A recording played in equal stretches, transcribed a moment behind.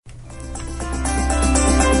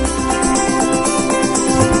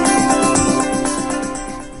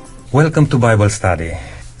Welcome to Bible Study.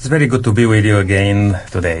 It's very good to be with you again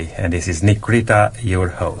today, and this is Nick Rita, your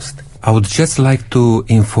host. I would just like to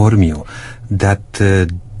inform you that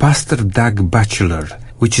Pastor Doug Batchelor,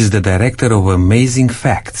 which is the director of Amazing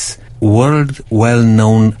Facts, world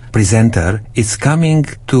well-known presenter, is coming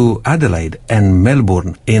to Adelaide and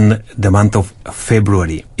Melbourne in the month of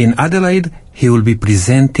February. In Adelaide, he will be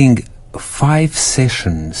presenting 5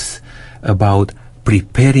 sessions about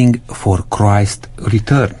preparing for Christ's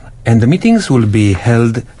return. And the meetings will be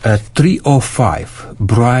held at 305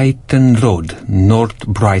 Brighton Road, North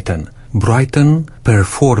Brighton, Brighton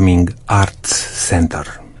Performing Arts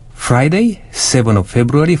Centre. Friday, 7 of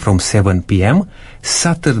February from 7 p.m.,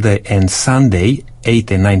 Saturday and Sunday,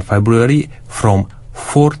 8 and 9 February from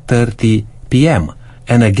 4:30 p.m.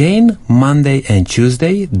 And again, Monday and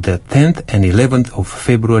Tuesday, the 10th and 11th of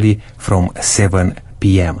February from 7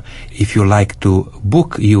 p.m. If you like to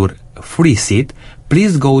book your free seat,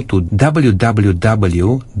 please go to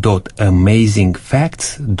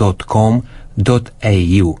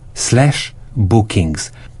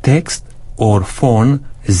www.amazingfacts.com.au/bookings. Text or phone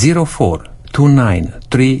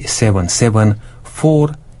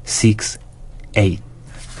 0429377468.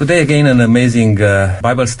 Today again an amazing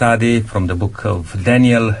Bible study from the book of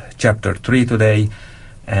Daniel, chapter 3 today.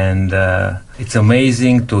 And it's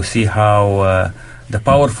amazing to see how the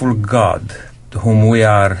powerful God to whom we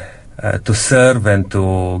are to serve and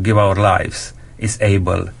to give our lives is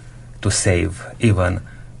able to save even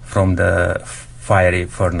from the fiery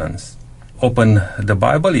furnace. Open the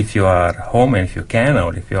Bible if you are home and if you can,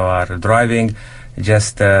 or if you are driving,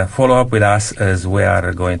 just follow up with us as we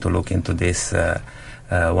are going to look into this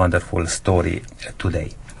wonderful story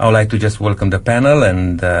today. I would like to just welcome the panel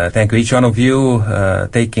and thank each one of you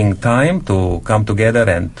taking time to come together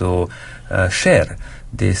and to share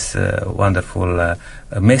this wonderful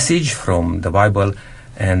message from the Bible.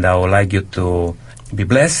 And I would like you to be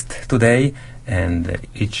blessed today and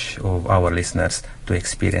each of our listeners to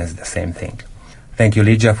experience the same thing. Thank you,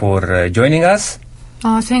 Lydia, for joining us.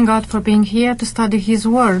 Thank God for being here to study His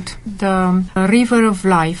Word, the river of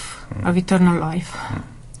life, of eternal life.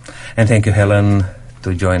 And thank you, Helen,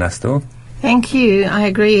 to join us too. Thank you. I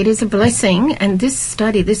agree. It is a blessing. And this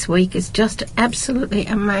study this week is just absolutely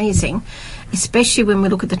amazing, especially when we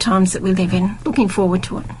look at the times that we live in. Looking forward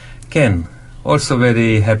to it. Ken, also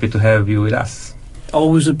very happy to have you with us.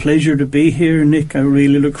 Always a pleasure to be here, Nick. I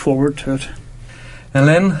really look forward to it. And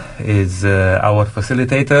Len is our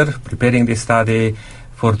facilitator, preparing this study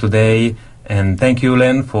for today. And thank you,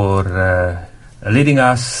 Len, for leading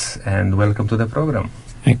us, and welcome to the program.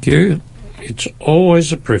 Thank you. It's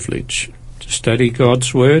always a privilege to study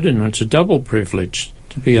God's Word, and it's a double privilege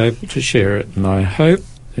to be able to share it. And I hope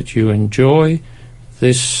that you enjoy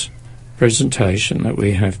this presentation that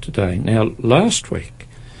we have today. Now, last week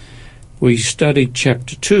we studied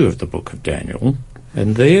chapter 2 of the book of Daniel,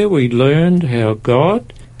 and there we learned how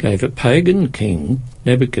God gave a pagan king,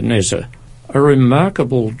 Nebuchadnezzar, a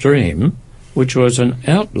remarkable dream which was an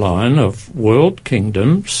outline of world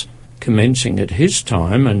kingdoms commencing at his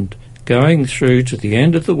time and going through to the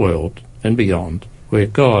end of the world and beyond, where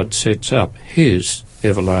God sets up his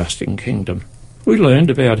everlasting kingdom. We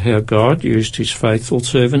learned about how God used his faithful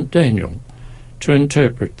servant Daniel to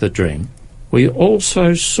interpret the dream. We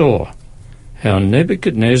also saw how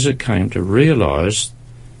Nebuchadnezzar came to realize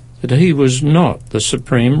that he was not the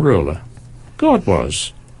supreme ruler. God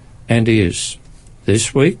was and is.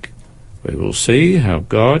 This week we will see how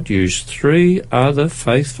God used 3 other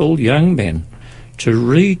faithful young men to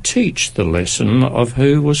reteach the lesson of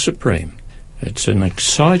who was supreme. It's an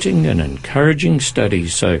exciting and encouraging study,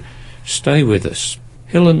 so stay with us.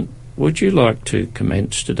 Helen, would you like to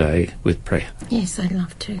commence today with prayer? Yes, I'd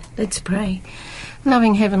love to. Let's pray.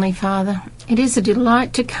 Loving Heavenly Father, it is a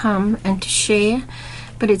delight to come and to share,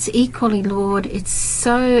 but it's equally, Lord, it's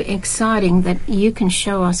so exciting that you can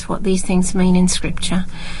show us what these things mean in Scripture.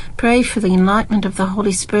 Pray for the enlightenment of the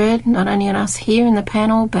Holy Spirit, not only on us here in the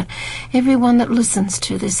panel, but everyone that listens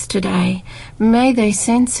to this today. May they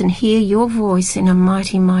sense and hear your voice in a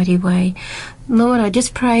mighty, mighty way. Lord, I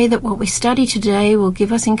just pray that what we study today will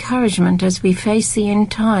give us encouragement as we face the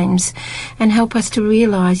end times and help us to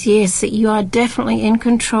realize, yes, that you are definitely in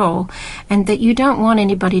control and that you don't want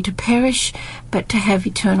anybody to perish but to have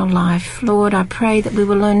eternal life. Lord, I pray that we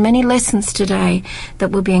will learn many lessons today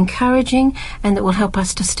that will be encouraging and that will help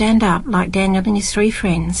us to stand up like Daniel and his 3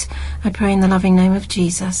 friends. I pray in the loving name of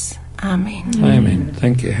Jesus. Amen. Amen.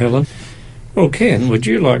 Thank you, Helen. Well, Ken, would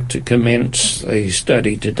you like to commence the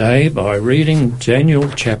study today by reading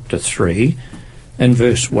Daniel chapter 3 and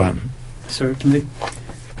verse 1? Certainly.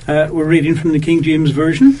 We're reading from the King James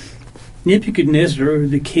Version. Nebuchadnezzar,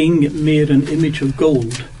 the king, made an image of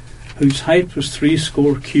gold, whose height was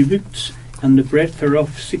 80 cubits, and the breadth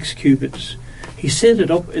thereof 6 cubits. He set it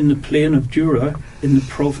up in the plain of Dura, in the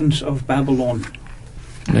province of Babylon.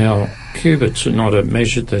 Now, cubits are not a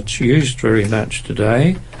measure that's used very much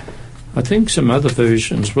today. I think some other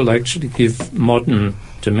versions will actually give modern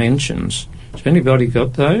dimensions. Has anybody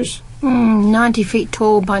got those? 90 feet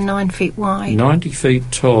tall by 9 feet wide. 90 feet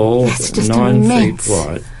tall, That's just 9 immense. feet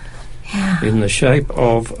wide, Yeah. in the shape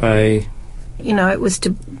of a... You know, it was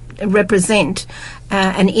to represent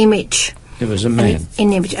an image. It was a man.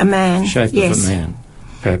 An image, a man. Shape yes. of a man,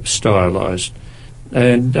 perhaps stylised.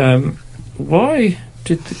 And why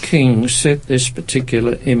did the king set this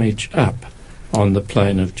particular image up on the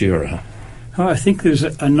plain of Dura? Oh, I think there's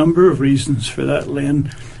a number of reasons for that,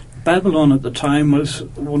 Len. Babylon at the time was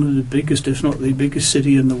one of the biggest, if not the biggest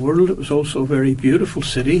city in the world. It was also a very beautiful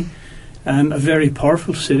city and a very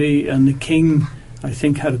powerful city, and the king, I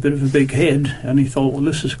think, had a bit of a big head, and he thought, well,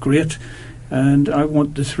 this is great, and I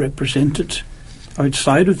want this represented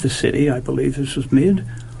outside of the city. I believe this was made.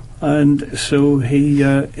 And so he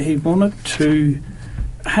wanted to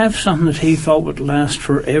have something that he thought would last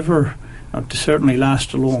forever, not to certainly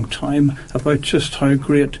last a long time, about just how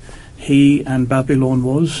great he and Babylon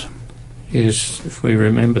was. Yes, if we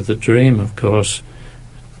remember the dream, of course,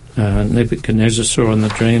 Nebuchadnezzar saw in the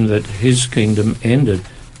dream that his kingdom ended,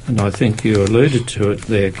 and I think you alluded to it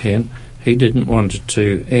there, Ken. He didn't want it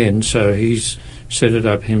to end, so he's set it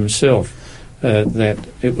up himself, that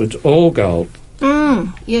it was all gold.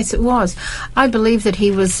 Yes, it was. I believe that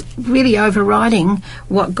he was really overriding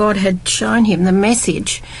what God had shown him, the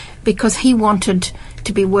message, because he wanted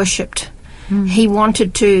to be worshipped. He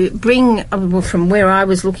wanted to bring, well, from where I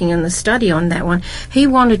was looking in the study on that one, he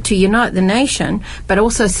wanted to unite the nation, but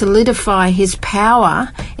also solidify his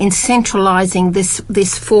power in centralising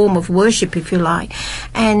this form of worship, if you like.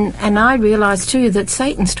 And I realised too that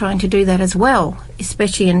Satan's trying to do that as well,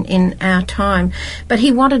 especially in our time. But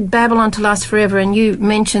he wanted Babylon to last forever, and you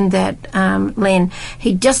mentioned that, Len.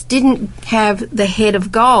 He just didn't have the head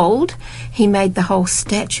of gold. He made the whole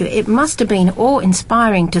statue. It must have been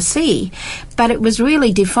awe-inspiring to see, but it was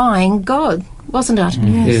really defying God, wasn't it?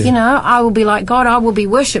 Yes. You know, I will be like God, I will be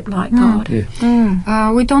worshipped like God.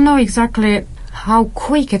 Yeah. We don't know exactly how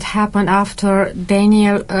quick it happened after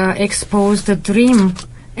Daniel exposed the dream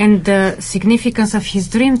and the significance of his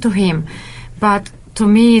dream to him. But to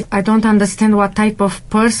me, I don't understand what type of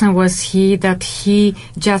person was he that he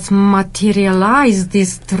just materialized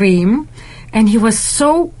this dream. And he was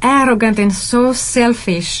so arrogant and so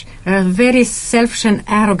selfish, a very selfish and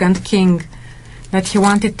arrogant king, that he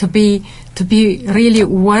wanted to be really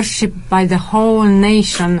worshipped by the whole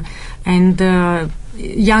nation, and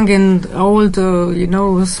young and old,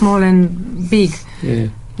 small and big.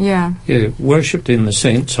 Yeah, worshipped in the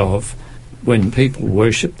sense of when people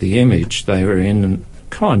worshipped the image, they were in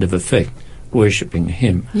kind of effect worshipping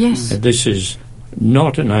him. Yes. And this is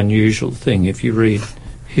not an unusual thing. If you read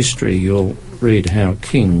history, you'll read how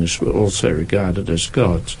kings were also regarded as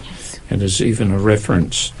gods. Yes. And there's even a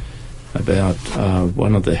reference about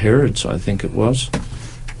one of the Herods, I think it was,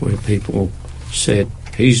 where people said,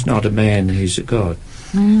 he's not a man, he's a god.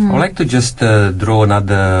 I'd like to just draw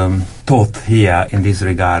another thought here in this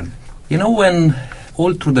regard. You know, when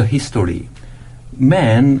all through the history,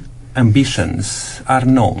 men ambitions are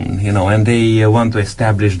known, and they want to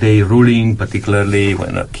establish their ruling, particularly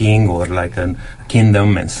when a king or like a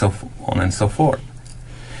kingdom and so on and so forth.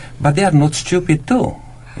 But they are not stupid too.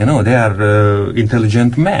 They are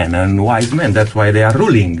intelligent men and wise men. That's why they are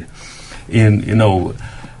ruling.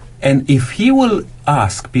 And if he will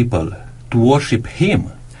ask people to worship him,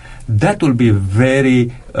 that will be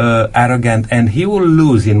very arrogant, and he will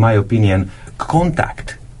lose, in my opinion,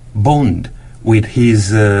 bond with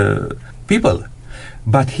his people.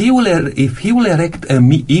 But if he will erect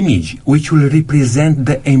an image which will represent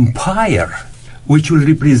the empire, which will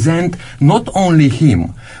represent not only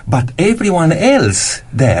him, but everyone else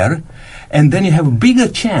there, and then you have a bigger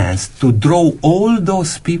chance to draw all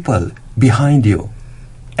those people behind you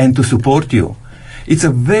and to support you. It's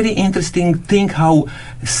a very interesting thing how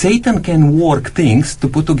Satan can work things to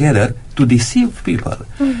put together to deceive people.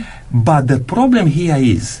 But the problem here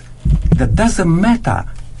is that doesn't matter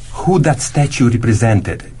who that statue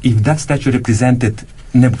represented. If that statue represented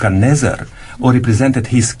Nebuchadnezzar or represented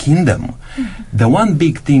his kingdom, the one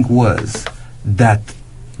big thing was that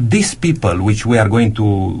these people, which we are going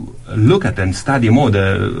to look at and study more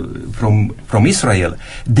from Israel,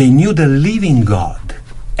 they knew the living God,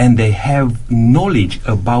 and they have knowledge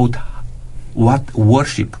about what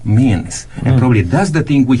worship means. And probably that's the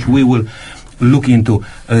thing which we will look into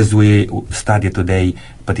as we study today,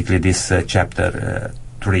 particularly this chapter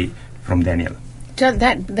 3 from Daniel.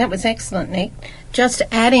 That was excellent, Nick. Just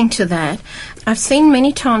adding to that, I've seen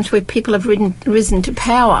many times where people have risen to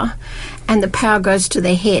power and the power goes to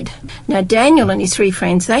their head. Now, Daniel and his 3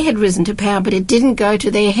 friends, they had risen to power, but it didn't go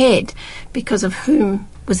to their head because of whom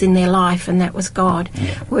was in their life, and that was God.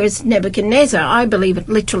 Yeah. Whereas Nebuchadnezzar, I believe it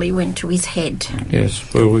literally went to his head.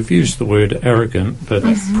 Yes, well, we've used the word arrogant, but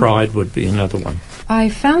pride would be another one. I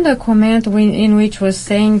found a comment in which was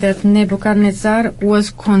saying that Nebuchadnezzar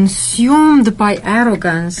was consumed by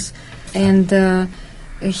arrogance, and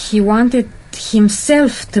he wanted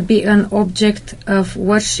himself to be an object of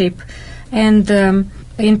worship. And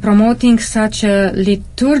in promoting such a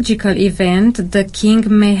liturgical event, the king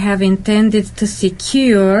may have intended to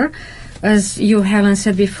secure, as you, Helen,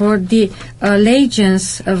 said before, the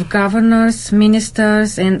allegiance of governors,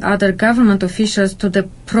 ministers, and other government officials to the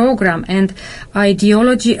program and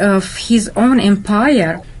ideology of his own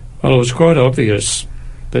empire. Well, it was quite obvious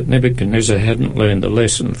that Nebuchadnezzar hadn't learned the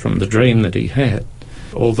lesson from the dream that he had.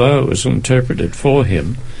 Although it was interpreted for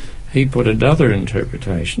him, he put another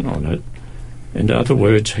interpretation on it. In other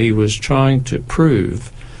words, he was trying to prove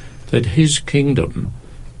that his kingdom,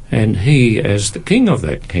 and he as the king of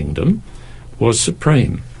that kingdom, was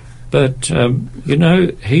supreme. But,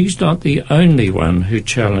 he's not the only one who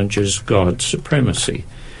challenges God's supremacy.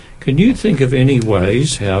 Can you think of any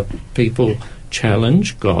ways how people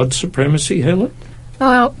challenge God's supremacy, Helen?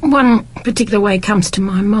 Well, one particular way comes to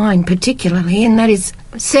my mind particularly, and that is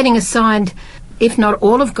setting aside, if not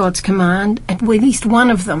all of God's command, at least one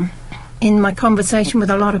of them in my conversation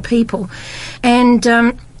with a lot of people. And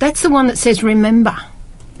that's the one that says remember.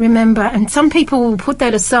 Remember. And some people will put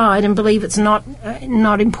that aside and believe it's not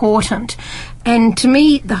important. And to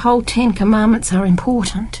me, the whole 10 Commandments are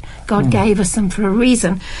important. God gave us them for a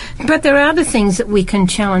reason. But there are other things that we can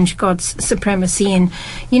challenge God's supremacy in.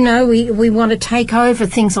 We want to take over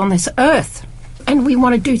things on this earth. And we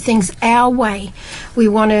want to do things our way. We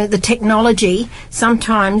want the technology,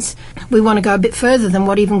 sometimes we want to go a bit further than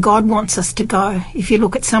what even God wants us to go. If you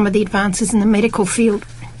look at some of the advances in the medical field,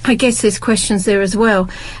 I guess there's questions there as well.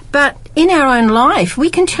 But in our own life, we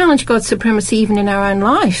can challenge God's supremacy even in our own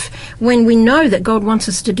life when we know that God wants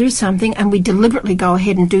us to do something and we deliberately go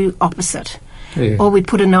ahead and do opposite. Yeah. Or we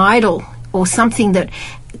put an idol or something that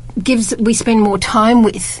we spend more time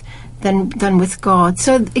with than with God.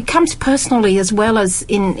 So it comes personally as well as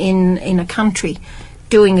in a country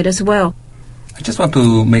doing it as well. I just want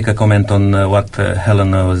to make a comment on what Helen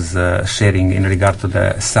was sharing in regard to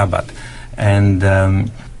the Sabbath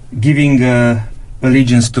and giving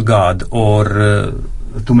allegiance to God or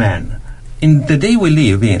to man. In the day we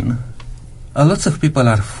live in, lots of people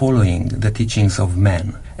are following the teachings of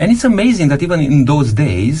man. And it's amazing that even in those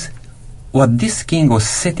days, what this king was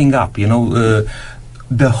setting up,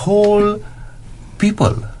 the whole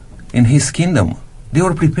people in his kingdom, they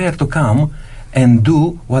were prepared to come and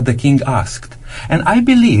do what the king asked. And I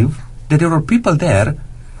believe that there were people there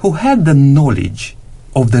who had the knowledge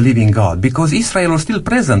of the living God, because Israel was still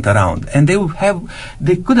present around, and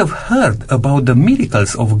they could have heard about the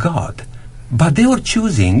miracles of God, but they were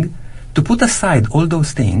choosing to put aside all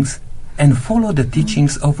those things and follow the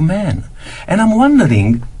teachings of man. And I'm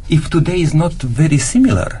wondering if today is not very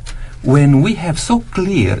similar, when we have so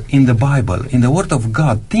clear in the Bible, in the Word of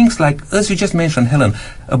God, things like, as you just mentioned, Helen,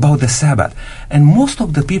 about the Sabbath. And most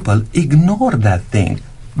of the people ignore that thing,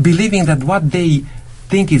 believing that what they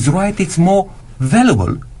think is right, it's more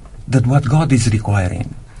valuable than what God is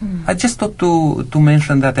requiring. I just thought to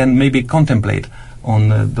mention that and maybe contemplate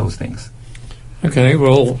on those things. Okay,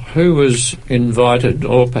 well, who was invited,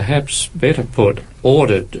 or perhaps better put,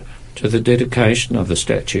 ordered to the dedication of the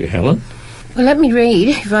statue, Helen? Well, let me read,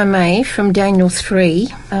 if I may, from Daniel 3,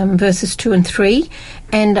 verses 2 and 3,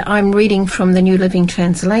 and I'm reading from the New Living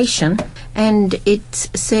Translation, and it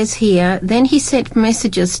says here, "Then he sent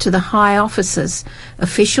messages to the high officers,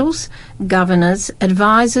 officials, governors,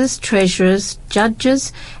 advisors, treasurers,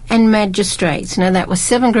 judges, and magistrates." Now, that was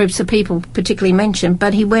 7 groups of people particularly mentioned,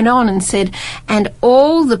 but he went on and said, "and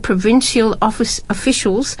all the provincial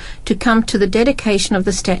officials to come to the dedication of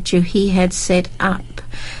the statue he had set up."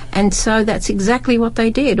 And so that's exactly what they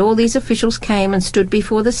did. All these officials came and stood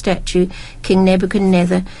before the statue King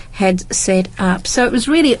Nebuchadnezzar had set up. So it was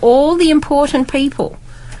really all the important people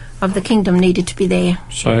of the kingdom needed to be there.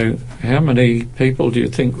 So how many people do you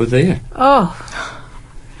think were there? Oh,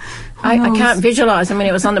 I can't visualise. I mean,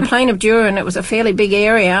 it was on the plain of Dura and it was a fairly big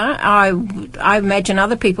area. I imagine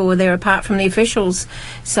other people were there apart from the officials.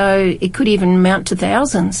 So it could even amount to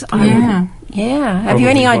thousands. Yeah. Yeah. Have you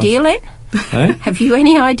any idea, Len? Eh? Have you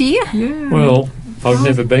any idea? Yeah. Well, I've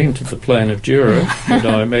never been to the plain of Dura, but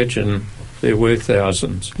I imagine there were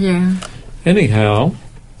thousands. Yeah. Anyhow,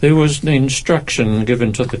 there was an instruction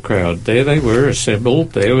given to the crowd. There they were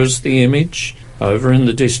assembled. There was the image. Over in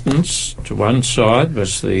the distance, to one side,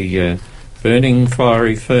 was the burning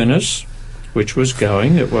fiery furnace, which was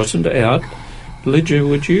going. It wasn't out. Lydia,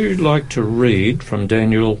 would you like to read from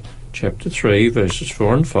Daniel chapter 3, verses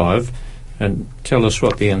 4 and 5, and tell us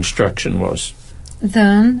what the instruction was?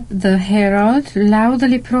 Then the herald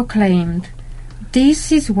loudly proclaimed,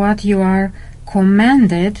 "This is what you are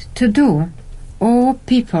commanded to do, O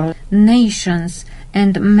people, nations,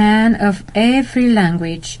 and men of every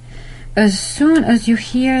language. As soon as you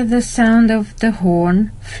hear the sound of the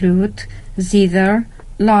horn, flute, zither,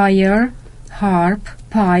 lyre, harp,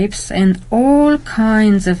 pipes, and all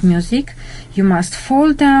kinds of music, you must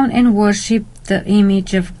fall down and worship the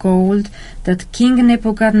image of gold that King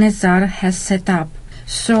Nebuchadnezzar has set up."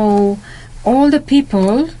 So all the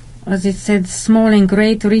people, as it said, small and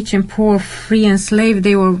great, rich and poor, free and slave,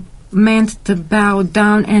 they were meant to bow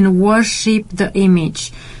down and worship the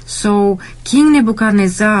image. So King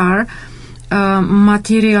Nebuchadnezzar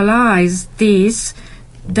materialized this,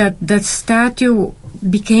 that statue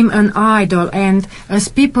became an idol, and as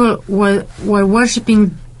people were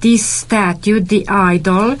worshipping this statue, the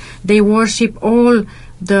idol, they worship all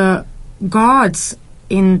the gods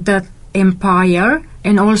in that empire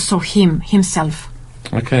and also himself.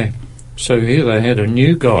 Okay, so here they had a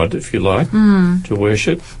new god, if you like, to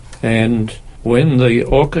worship, and when the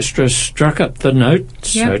orchestra struck up the note,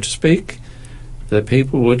 so to speak, the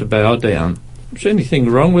people were to bow down. Is there anything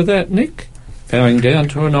wrong with that, Nick? Bowing down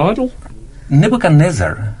to an idol?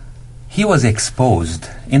 Nebuchadnezzar, he was exposed.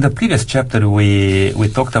 In the previous chapter we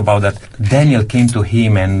talked about that Daniel came to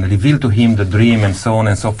him and revealed to him the dream and so on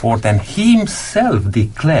and so forth, and he himself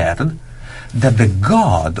declared that the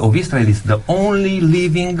God of Israel is the only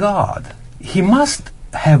living God. He must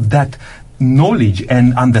have that knowledge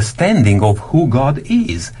and understanding of who God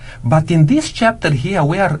is. But in this chapter here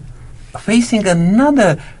we are facing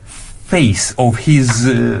another phase of his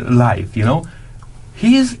life, you know.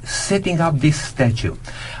 He is setting up this statue.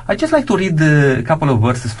 I'd just like to read a couple of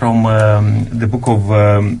verses from the book of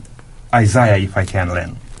Isaiah, if I can,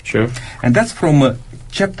 Len. Sure. And that's from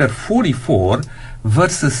chapter 44,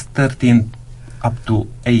 verses 13 up to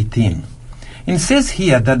 18. It says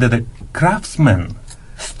here that the craftsman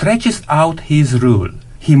stretches out his rule.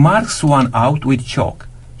 He marks one out with chalk.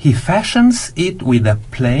 He fashions it with a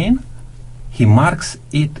plane. He marks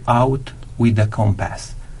it out with a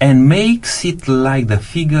compass, and makes it like the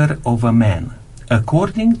figure of a man,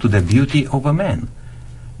 according to the beauty of a man,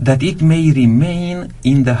 that it may remain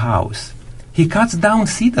in the house. He cuts down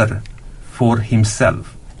cedar for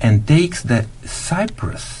himself, and takes the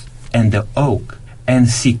cypress and the oak, and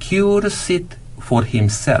secures it for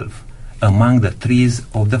himself among the trees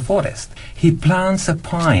of the forest. He plants a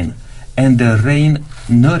pine, and the rain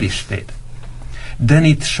nourished it. Then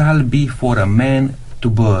it shall be for a man to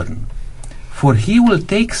burn. For he will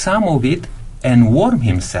take some of it and warm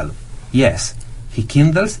himself. Yes, he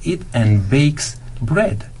kindles it and bakes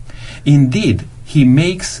bread. Indeed, he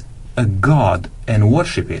makes a god and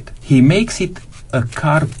worship it. He makes it a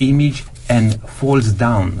carved image and falls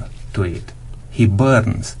down to it. He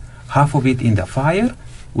burns half of it in the fire.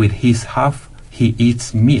 With his half he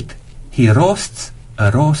eats meat. He roasts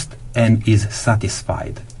a roast and is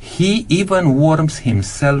satisfied. He even warms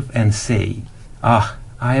himself and say, "Ah,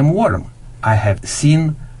 I am warm. I have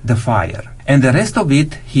seen the fire." And the rest of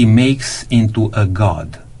it he makes into a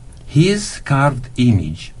god, his carved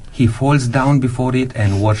image. He falls down before it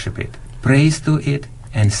and worship it, prays to it,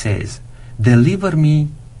 and says, "Deliver me,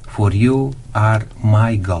 for you are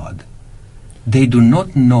my God." They do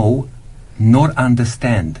not know nor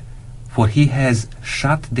understand, for he has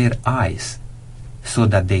shut their eyes so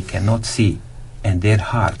that they cannot see, and their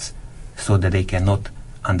hearts so that they cannot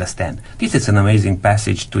understand. This is an amazing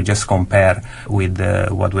passage to just compare with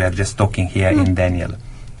what we are just talking here in Daniel.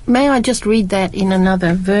 May I just read that in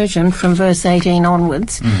another version from verse 18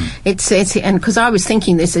 onwards? It says, and because I was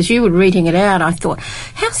thinking this as you were reading it out, I thought,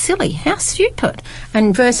 how silly, how stupid.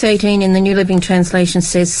 And verse 18 in the New Living Translation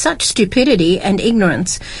says, "Such stupidity and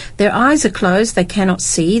ignorance. Their eyes are closed, they cannot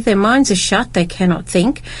see. Their minds are shut, they cannot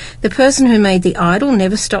think. The person who made the idol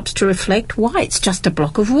never stops to reflect, why, it's just a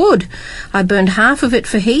block of wood. I burned half of it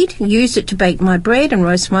for heat, used it to bake my bread and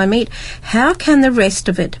roast my meat. How can the rest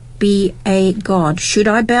of it be a god? Should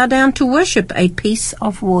I bow down to worship a piece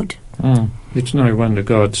of wood?" It's no wonder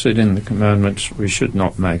God said in the commandments we should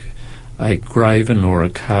not make a graven or a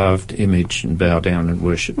carved image and bow down and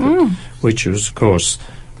worship it, which was, of course,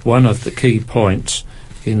 one of the key points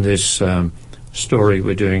in this story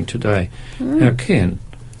we're doing today. Now, Ken,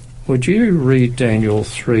 would you read Daniel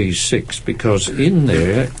 3:6, because in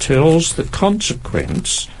there it tells the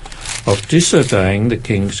consequence of disobeying the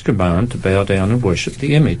king's command to bow down and worship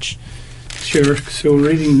the image. Sure. So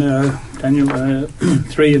reading Daniel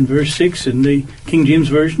 3 and verse 6 in the King James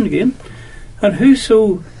Version again. And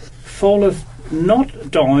whoso falleth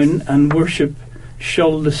not down and worship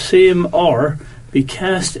shall the same hour be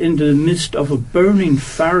cast into the midst of a burning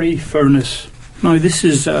fiery furnace. Now this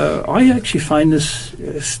is, I actually find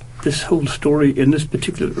this whole story in this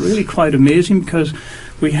particular really quite amazing, because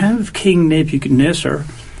we have King Nebuchadnezzar,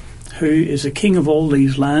 who is a king of all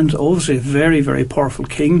these lands, obviously a very, very powerful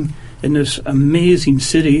king in this amazing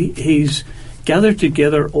city. He's gathered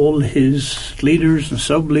together all his leaders and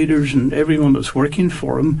sub-leaders and everyone that's working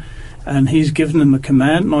for him, and he's given them a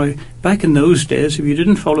command. Now, back in those days, if you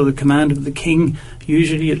didn't follow the command of the king,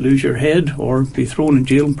 usually you'd lose your head or be thrown in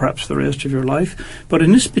jail perhaps the rest of your life. But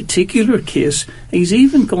in this particular case, he's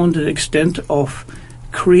even gone to the extent of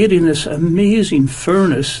creating this amazing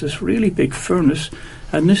furnace, this really big furnace,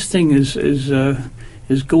 and this thing is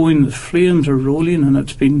going, the flames are rolling, and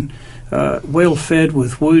it's been well fed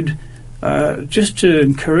with wood, just to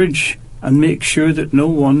encourage and make sure that no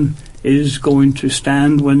one is going to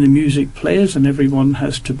stand when the music plays and everyone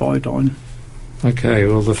has to bow down. Okay,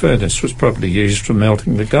 well, the furnace was probably used for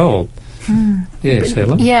melting the gold. Yes,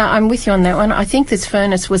 Helen? Yeah, I'm with you on that one. I think this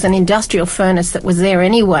furnace was an industrial furnace that was there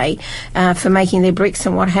anyway for making their bricks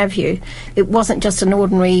and what have you. It wasn't just an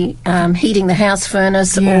ordinary heating the house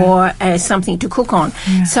furnace or something to cook on.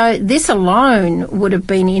 Yeah. So this alone would have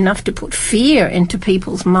been enough to put fear into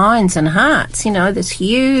people's minds and hearts, you know, this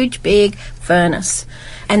huge, big furnace.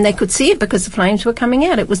 And they could see it because the flames were coming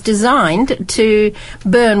out. It was designed to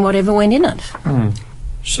burn whatever went in it.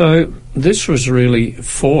 So this was really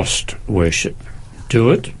forced worship.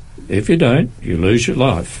 Do it. If you don't, you lose your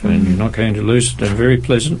life, and you're not going to lose it in a very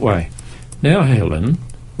pleasant way. Now, Helen,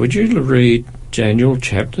 would you read Daniel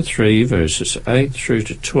chapter 3, verses 8 through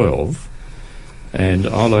to 12, and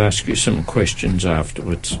I'll ask you some questions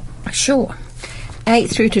afterwards. Sure.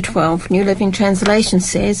 8 through to 12, New Living Translation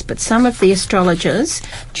says, But some of the astrologers,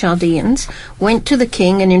 Chaldeans, went to the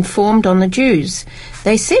king and informed on the Jews.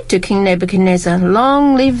 They said to King Nebuchadnezzar,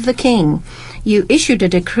 Long live the king! You issued a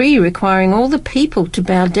decree requiring all the people to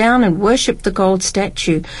bow down and worship the gold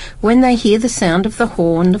statue when they hear the sound of the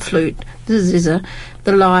horn, the flute, the zither,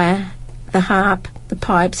 the lyre, the harp, the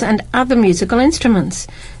pipes, and other musical instruments.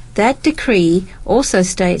 That decree also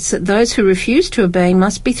states that those who refuse to obey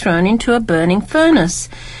must be thrown into a burning furnace.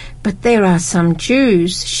 But there are some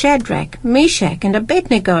Jews, Shadrach, Meshach, and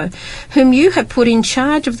Abednego, whom you have put in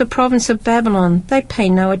charge of the province of Babylon. They pay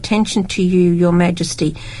no attention to you, your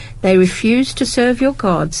majesty. They refuse to serve your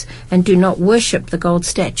gods and do not worship the gold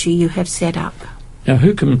statue you have set up. Now,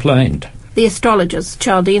 who complained? The astrologers.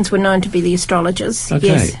 Chaldeans were known to be the astrologers. Okay.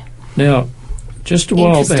 Yes. Now, just a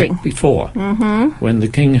while back before, when the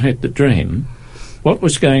king had the dream, what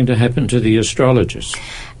was going to happen to the astrologers?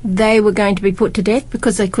 They were going to be put to death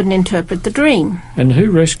because they couldn't interpret the dream. And who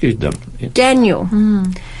rescued them? Daniel.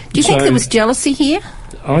 Do you think there was jealousy here?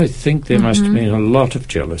 I think there must have been a lot of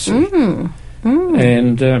jealousy.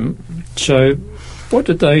 And so what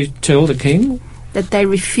did they tell the king? That they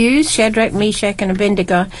refused, Shadrach, Meshach and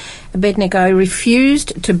Abednego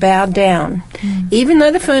refused to bow down. Even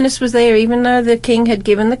though the furnace was there, even though the king had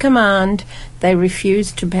given the command, they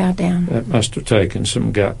refused to bow down. That must have taken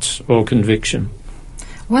some guts or conviction.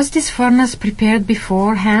 Was this furnace prepared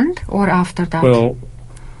beforehand or after that? Well,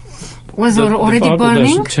 was it already the Bible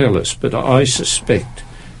burning? doesn't tell us, but I suspect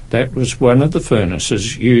that was one of the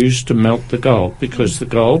furnaces used to melt the gold, because the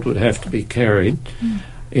gold would have to be carried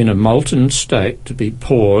in a molten state to be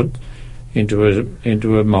poured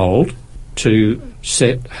into a mould to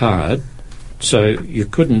set hard. So you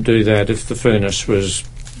couldn't do that if the furnace was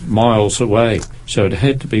miles away. So it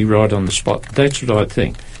had to be right on the spot. That's what I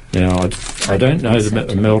think. Now, I don't know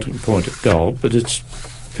the melting point of gold, but it's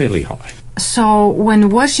fairly high. So when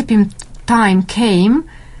worshipping time came,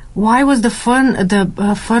 why was the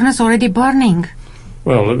furnace already burning?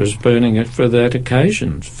 Well, it was burning it for that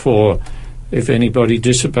occasion, for if anybody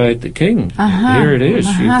disobeyed the king. Here it is.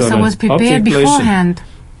 You've got so it was prepared beforehand.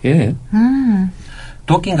 Yeah.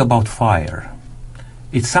 Talking about fire,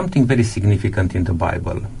 it's something very significant in the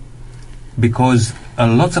Bible, because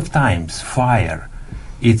lots of times fire,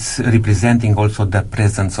 it's representing also the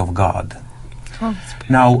presence of God.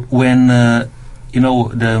 Now, when the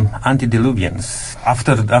antediluvians,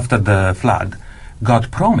 after the flood,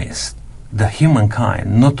 God promised the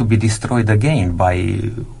humankind not to be destroyed again by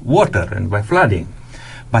water and by flooding.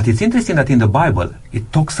 But it's interesting that in the Bible,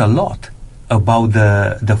 it talks a lot about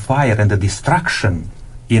the fire and the destruction,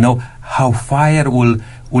 how fire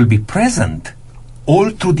will be present all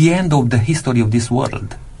through the end of the history of this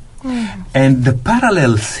world. And the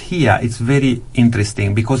parallels here, it's very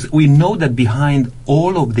interesting because we know that behind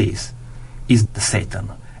all of this is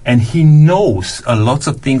Satan. And he knows lots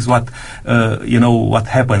of things what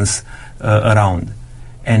happens around.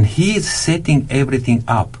 And he is setting everything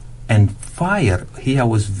up. And fire here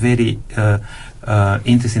was very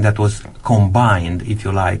interesting, that was combined, if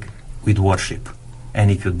you like, with worship. And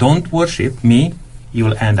if you don't worship me, you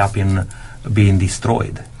will end up in being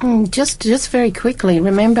destroyed. Just very quickly,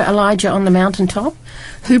 remember Elijah on the mountaintop?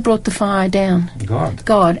 Who brought the fire down?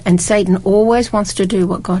 God. And Satan always wants to do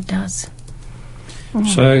what God does.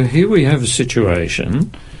 So here we have a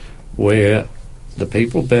situation where the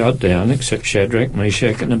people bowed down except Shadrach,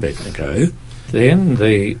 Meshach and Abednego. Then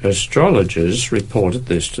the astrologers reported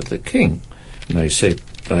this to the king, and they said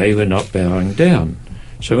they were not bowing down.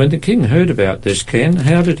 So when the king heard about this, Ken,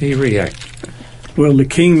 how did he react? Well, the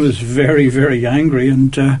king was very, very angry,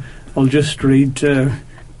 and I'll just read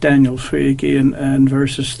Daniel 3 again and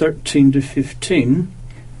verses 13 to 15.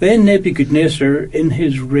 Then Nebuchadnezzar, in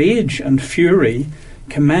his rage and fury,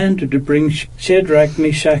 commanded to bring Shadrach,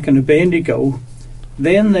 Meshach and Abednego.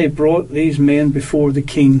 Then they brought these men before the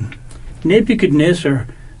king. Nebuchadnezzar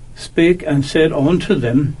spake and said unto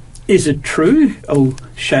them, Is it true, O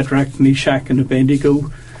Shadrach, Meshach and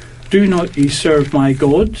Abednego? Do not ye serve my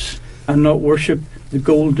gods, and not worship the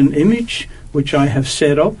golden image which I have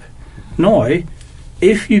set up? Now,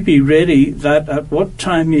 if ye be ready, that at what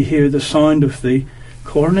time ye hear the sound of the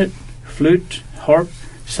cornet, flute, harp,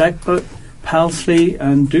 sackbut, psaltery,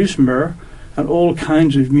 and dulcimer, and all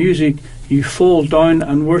kinds of music, ye fall down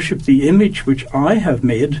and worship the image which I have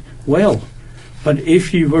made, well. But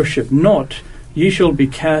if ye worship not, ye shall be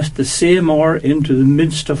cast the same hour into the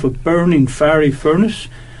midst of a burning fiery furnace.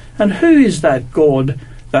 And who is that God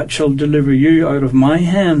that shall deliver you out of my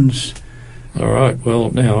hands? All right,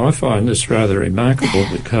 well, now I find this rather remarkable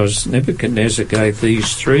because Nebuchadnezzar gave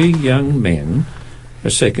these three young men a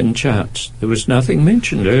second chance. There was nothing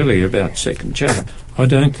mentioned earlier about second chance. I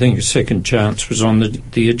don't think a second chance was on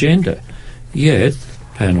the agenda. Yet,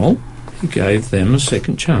 panel, he gave them a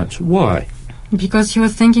second chance. Why? Because he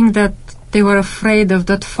was thinking that they were afraid of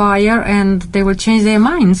that fire and they will change their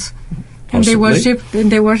minds. And they will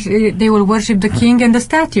worship the king and the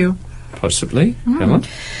statue. Possibly. Helen?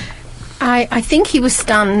 I think he was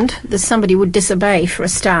stunned that somebody would disobey for a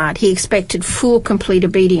start. He expected full, complete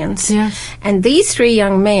obedience. Yes. And these three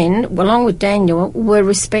young men, along with Daniel, were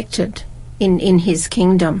respected in his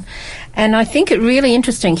kingdom. And I think it really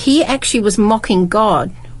interesting. He actually was mocking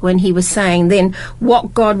God when he was saying then,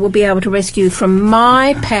 what God will be able to rescue from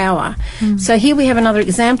my power? So here we have another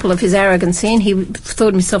example of his arrogancy, and he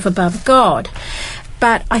thought himself above God.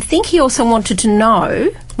 But I think he also wanted to know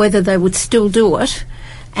whether they would still do it,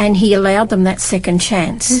 and he allowed them that second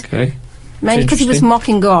chance. Okay. Mainly because he was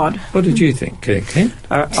mocking God. What did you think, Ken?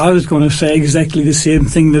 I was going to say exactly the same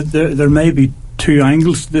thing, that there may be two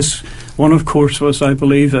angles to this. One, of course, was, I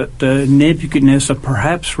believe, that Nebuchadnezzar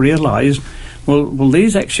perhaps realised, well,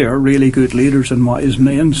 these actually are really good leaders and wise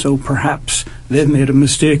men, so perhaps they've made a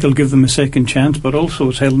mistake, I'll give them a second chance. But also,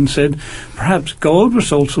 as Helen said, perhaps God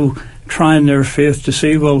was also trying their faith to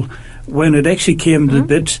see, well, when it actually came to the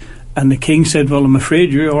bit, and the king said, well, I'm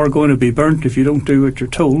afraid you are going to be burnt if you don't do what you're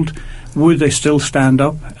told, would they still stand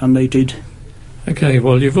up? And they did. Okay,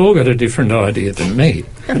 well, you've all got a different idea than me,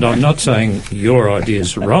 and I'm not saying your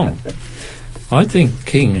ideas are wrong. I think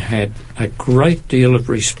King had a great deal of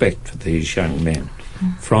respect for these young men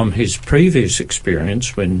from his previous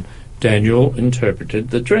experience when Daniel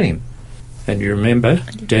interpreted the dream. And you remember,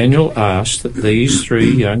 Daniel asked that these three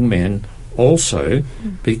young men also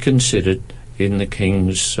be considered in the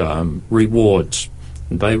king's rewards.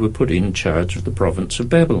 And they were put in charge of the province of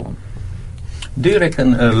Babylon. Do you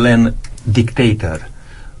reckon Len dictator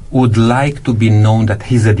would like to be known that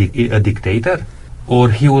he's a dictator? Or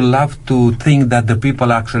he would love to think that the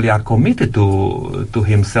people actually are committed to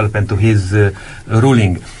himself and to his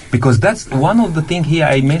ruling? Because that's one of the things here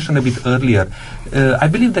I mentioned a bit earlier. I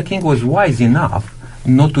believe the king was wise enough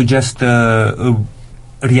not to just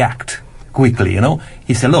react quickly,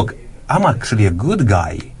 He said, look, I'm actually a good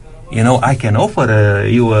guy. I can offer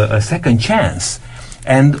you a second chance.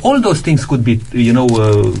 And all those things could be,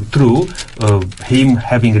 true, him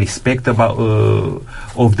having respect of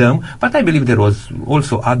them. But I believe there was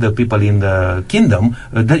also other people in the kingdom.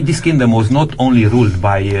 This kingdom was not only ruled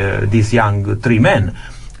by these young three men.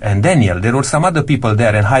 and Daniel. There were some other people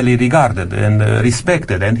there and highly regarded and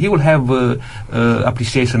respected, and he will have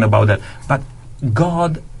appreciation about that. But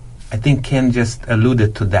God, I think Ken just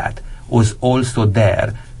alluded to that, was also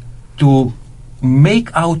there to make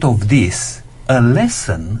out of this a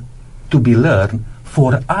lesson to be learned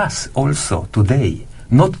for us also today,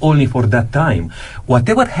 not only for that time.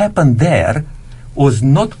 Whatever happened there was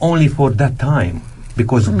not only for that time,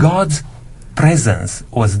 because God's presence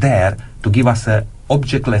was there to give us an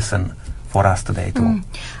object lesson for us today too.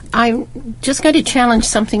 I'm just going to challenge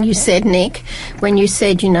something you said, Nick, when you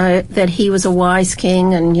said, that he was a wise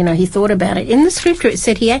king and, he thought about it. In the scripture it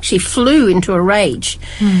said he actually flew into a rage.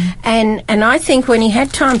 And I think when he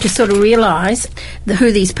had time to sort of realise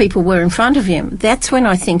who these people were in front of him, that's when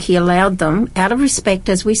I think he allowed them, out of respect,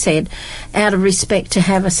 as we said, out of respect to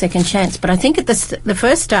have a second chance. But I think at the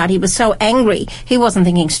first start he was so angry he wasn't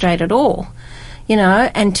thinking straight at all.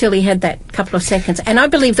 Until he had that couple of seconds. And I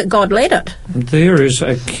believe that God led it. There is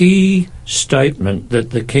a key statement that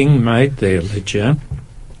the king made there, Lydia.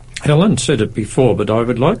 Helen said it before, but I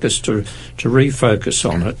would like us to refocus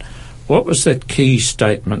on it. What was that key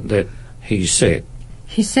statement that he said?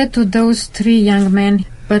 He said to those 3 young men,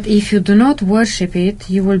 "But if you do not worship it,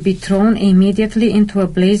 you will be thrown immediately into a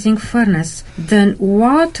blazing furnace. Then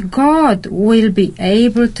what God will be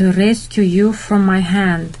able to rescue you from my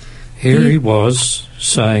hand?" Here he was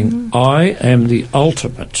saying, I am the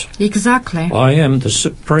ultimate. Exactly. I am the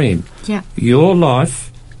supreme. Yeah. Your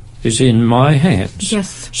life is in my hands.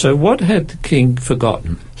 Yes. So what had the king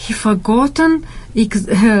forgotten? He forgotten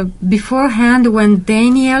beforehand when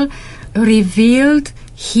Daniel revealed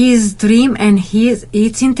his dream and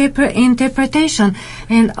its interpretation.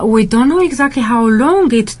 And we don't know exactly how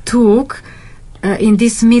long it took in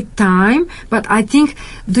this mid-time, but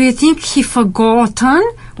do you think he forgotten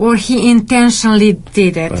or he intentionally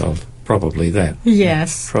did it? Well, probably that.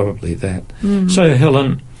 Yes. Probably that. So,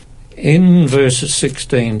 Helen, in verses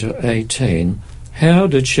 16 to 18, how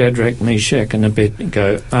did Shadrach, Meshach and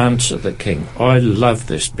Abednego answer the king? I love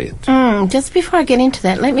this bit. Just before I get into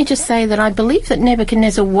that, let me just say that I believe that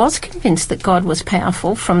Nebuchadnezzar was convinced that God was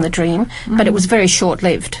powerful from the dream, but it was very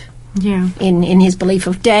short-lived. Yeah. In his belief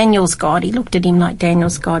of Daniel's God. He looked at him like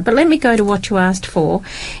Daniel's God. But let me go to what you asked for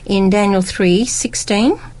in Daniel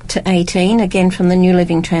 3:16 to 18, again from the New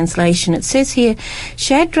Living Translation. It says here,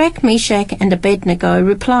 Shadrach, Meshach and Abednego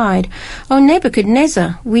replied, "O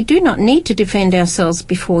Nebuchadnezzar, we do not need to defend ourselves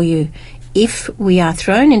before you. If we are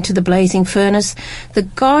thrown into the blazing furnace, the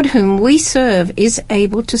God whom we serve is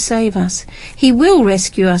able to save us. He will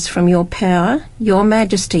rescue us from your power, your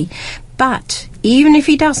majesty. But even if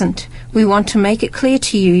he doesn't, we want to make it clear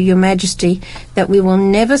to you, your majesty, that we will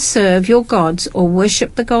never serve your gods or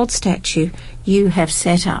worship the gold statue you have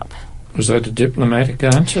set up." Was that a diplomatic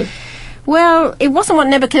answer? Well, it wasn't what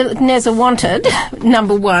Nebuchadnezzar wanted,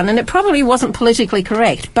 number one, and it probably wasn't politically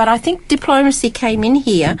correct. But I think diplomacy came in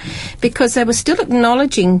here because they were still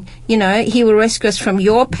acknowledging, he will rescue us from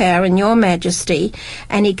your power and your majesty,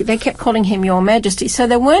 and they kept calling him your majesty. So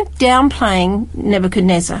they weren't downplaying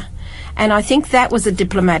Nebuchadnezzar. And I think that was a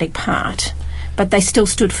diplomatic part. But they still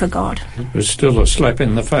stood for God. It was still a slap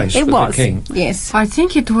in the face for the king. Yes. I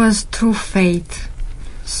think it was through faith.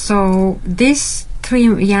 So these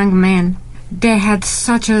 3 young men, they had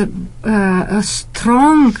such a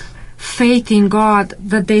strong faith in God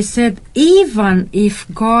that they said, even if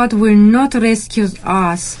God will not rescue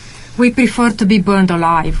us, we prefer to be burned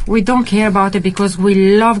alive. We don't care about it because we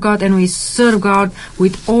love God and we serve God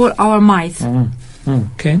with all our might.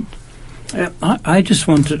 Ken? I just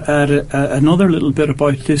want to add another little bit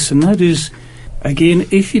about this, and that is, again,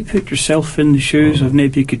 if you put yourself in the shoes of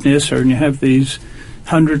Nebuchadnezzar and you have these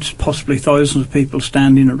hundreds, possibly thousands of people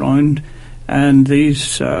standing around, and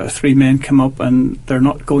these 3 men come up and they're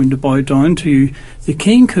not going to bow down to you, the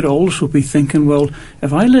king could also be thinking, well,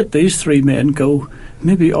 if I let these 3 men go,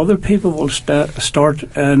 maybe other people will start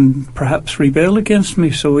and perhaps rebel against me,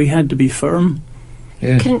 so he had to be firm.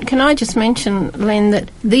 Yeah. Can I just mention, Len, that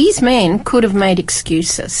these men could have made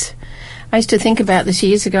excuses. I used to think about this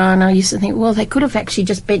years ago, and I used to think, well, they could have actually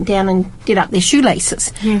just bent down and did up their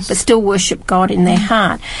shoelaces, yes, but still worship God in their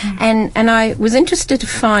heart. And I was interested to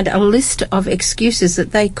find a list of excuses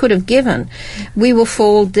that they could have given. We will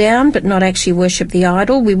fall down, but not actually worship the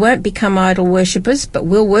idol. We won't become idol worshippers, but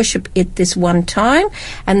we'll worship it this one time,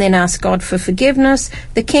 and then ask God for forgiveness.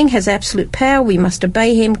 The king has absolute power. We must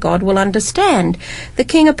obey him. God will understand. The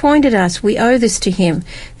king appointed us. We owe this to him.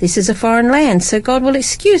 This is a foreign land, so God will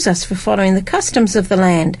excuse us for following following the customs of the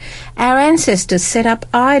land. Our ancestors set up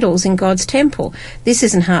idols in God's temple. This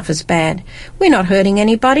isn't half as bad. We're not hurting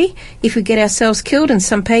anybody. If we get ourselves killed and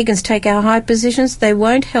some pagans take our high positions, they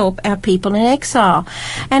won't help our people in exile.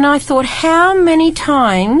 And I thought, how many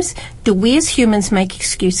times do we as humans make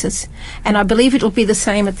excuses? And I believe it'll be the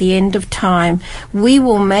same at the end of time. We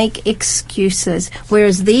will make excuses.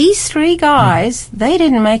 Whereas these three guys, they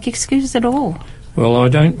didn't make excuses at all. Well, I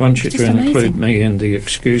don't want you Just to include amazing. me in the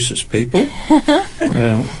excuses, people.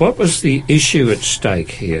 What was the issue at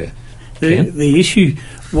stake here? The issue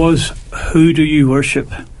was, who do you worship?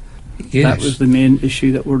 Yes. That was the main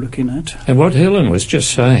issue that we're looking at. And what Helen was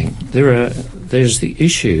just saying, there's the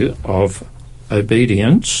issue of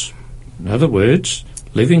obedience, in other words,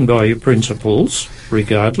 living by your principles,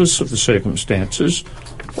 regardless of the circumstances,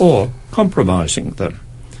 or compromising them.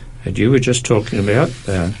 And you were just talking about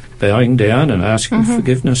bowing down and asking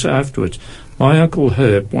forgiveness afterwards. My Uncle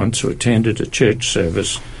Herb once attended a church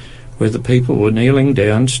service where the people were kneeling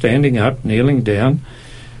down, standing up, kneeling down.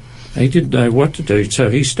 He didn't know what to do,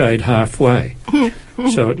 so he stayed halfway.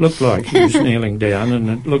 So it looked like he was kneeling down and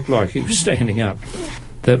it looked like he was standing up.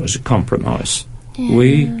 That was a compromise. Yeah.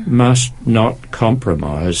 We must not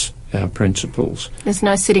compromise our principles. There's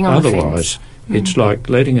no sitting on the fence. Otherwise, it's like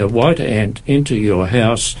letting a white ant into your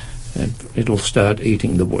house and it'll start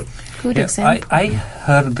eating the wood. Good example. I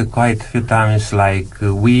heard quite a few times, like,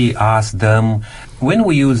 we ask them, when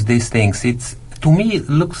we use these things, it's, to me, it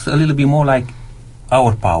looks a little bit more like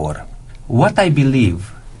our power. What I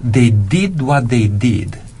believe, they did what they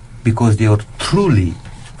did because they were truly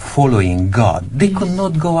following God. They could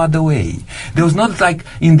not go other way. There was not, like,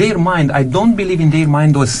 in their mind, I don't believe in their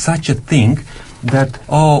mind was such a thing that,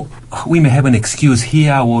 oh, we may have an excuse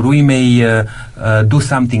here or we may do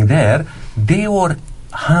something there. They were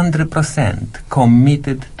 100%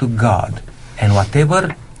 committed to God, and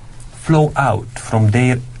whatever flow out from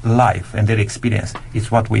their life and their experience is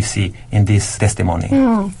what we see in this testimony.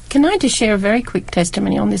 Can I just share a very quick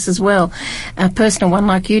testimony on this as well, a personal one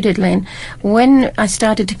like you did, Len? When I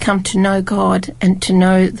started to come to know God and to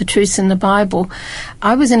know the truths in the Bible,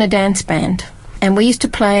 I was in a dance band. And we used to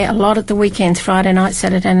play a lot at the weekends, Friday night,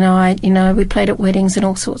 Saturday night, we played at weddings and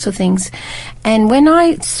all sorts of things. And when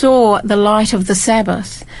I saw the light of the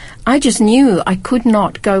Sabbath, I just knew I could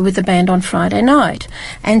not go with the band on Friday night.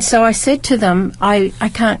 And so I said to them, I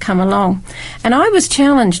can't come along. And I was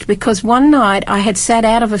challenged because one night I had sat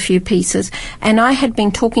out of a few pieces and I had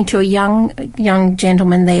been talking to a young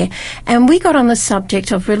gentleman there, and we got on the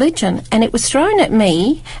subject of religion, and it was thrown at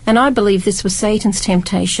me, and I believe this was Satan's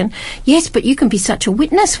temptation. Yes, but you can be such a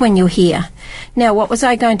witness when you're here. Now, what was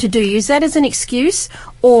I going to do? Use that as an excuse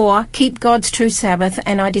or keep God's true Sabbath?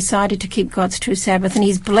 And I decided to keep God's true Sabbath, and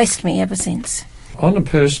He's blessed me ever since. On a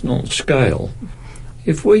personal scale,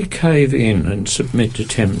 if we cave in and submit to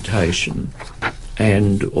temptation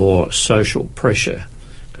and or social pressure,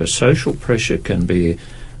 because social pressure can be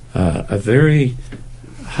a very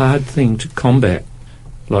hard thing to combat,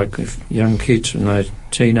 like if young kids when they're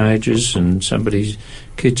teenagers and somebody's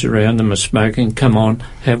kids around them are smoking, come on,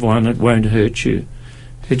 have one, it won't hurt you.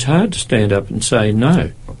 It's hard to stand up and say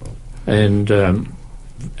no. And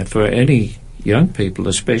for any young people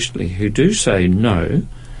especially who do say no,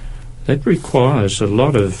 that requires a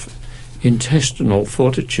lot of intestinal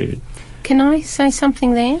fortitude. Can I say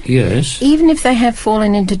something there? Yes. Even if they have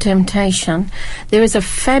fallen into temptation, there is a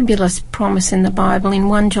fabulous promise in the Bible in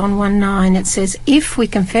 1 John 1:9. It says, if we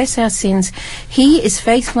confess our sins, He is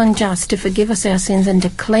faithful and just to forgive us our sins and to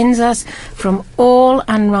cleanse us from all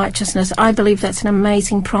unrighteousness. I believe that's an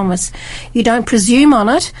amazing promise. You don't presume on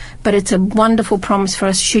it, but it's a wonderful promise for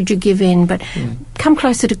us should you give in. But come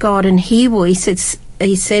closer to God and He will. He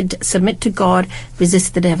said, submit to God,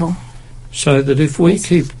 resist the devil. So that if we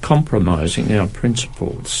keep compromising our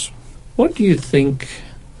principles, what do you think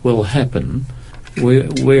will happen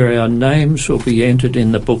where our names will be entered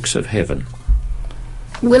in the books of heaven?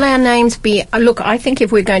 Will our names be... Look, I think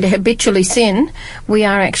if we're going to habitually sin, we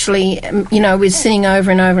are actually, we're sinning over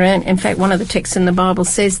and over. And in fact, one of the texts in the Bible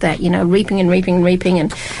says that, reaping and reaping and reaping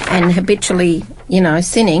and habitually,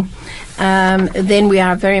 sinning, then we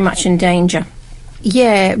are very much in danger.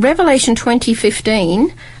 Yeah, Revelation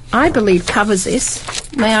 20:15... I believe covers this.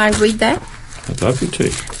 May I read that? I'd love you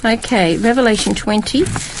to. Okay, Revelation 20,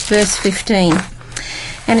 verse 15.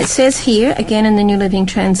 And it says here, again in the New Living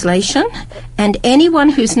Translation, and anyone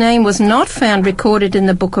whose name was not found recorded in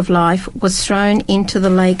the book of life was thrown into the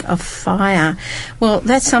lake of fire. Well,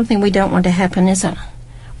 that's something we don't want to happen, is it?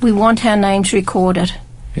 We want our names recorded.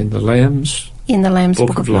 In the Lamb's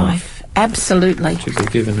book of life. Absolutely. To be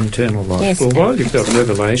given eternal life. Yes. Well, while you've got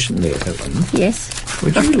Revelation there, Helen, Yes.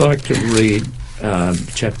 would you like to read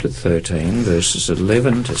chapter 13, verses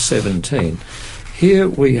 11 to 17? Here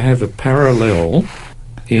we have a parallel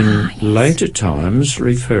in later times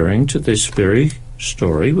referring to this very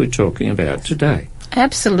story we're talking about today.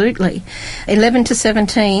 Absolutely. 11 to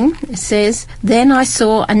 17 says, "Then I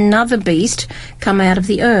saw another beast come out of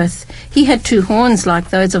the earth. He had 2 horns like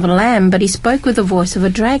those of a lamb, but he spoke with the voice of a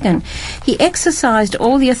dragon. He exercised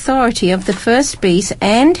all the authority of the first beast,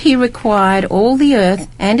 and he required all the earth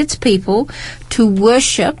and its people to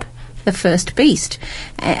worship the first beast.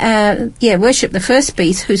 Worship the first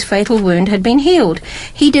beast whose fatal wound had been healed.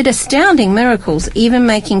 He did astounding miracles, even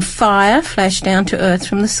making fire flash down to earth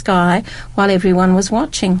from the sky while everyone was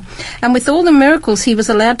watching. And with all the miracles he was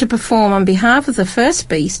allowed to perform on behalf of the first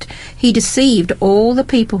beast, he deceived all the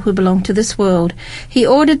people who belonged to this world. He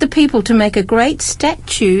ordered the people to make a great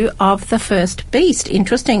statue of the first beast,"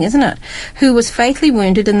 interesting, isn't it?" "who was fatally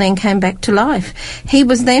wounded and then came back to life. He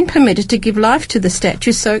was then permitted to give life to the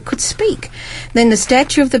statue so it could speak. Then the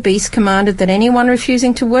statue of the beast commanded that anyone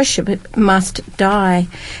refusing to worship it must die.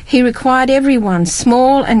 He required everyone,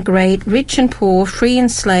 small and great, rich and poor, free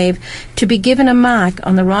and slave, to be given a mark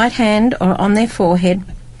on the right hand or on their forehead,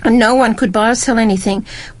 and no one could buy or sell anything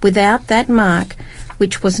without that mark,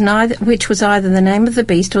 which was either the name of the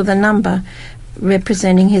beast or the number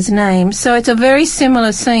representing his name." So it's a very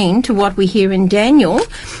similar scene to what we hear in Daniel.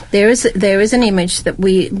 There is an image that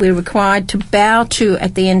we're required to bow to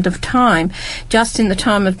at the end of time. Just in the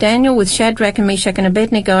time of Daniel with Shadrach and Meshach and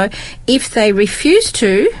Abednego, if they refused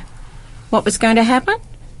to, what was going to happen?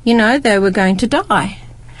 They were going to die.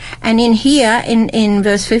 And in here, in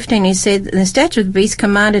verse 15, he said, "The statue of the beast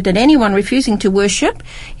commanded that anyone refusing to worship,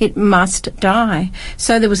 it must die."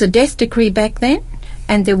 So there was a death decree back then,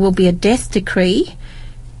 and there will be a death decree,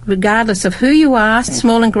 regardless of who you are,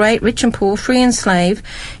 small and great, rich and poor, free and slave,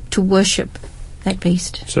 to worship that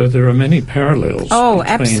beast. So there are many parallels between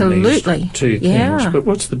absolutely. these two things. But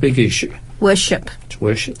what's the big issue? Worship. It's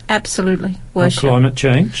worship. Absolutely. Worship. Not climate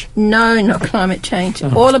change? No, not climate change.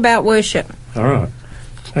 All about worship. All right.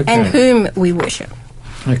 Okay. And whom we worship.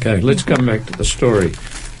 Okay, let's come back to the story.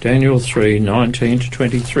 Daniel 3:19 to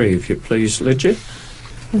 23, if you please, Lydia.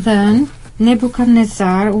 Then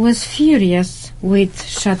Nebuchadnezzar was furious with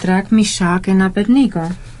Shadrach, Meshach, and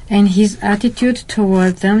Abednego, and his attitude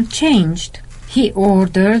toward them changed. He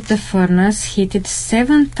ordered the furnace heated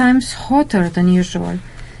 7 times hotter than usual,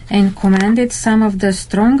 and commanded some of the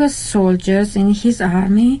strongest soldiers in his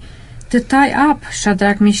army to tie up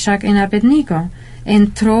Shadrach, Meshach, and Abednego,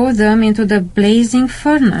 and throw them into the blazing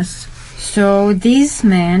furnace. So these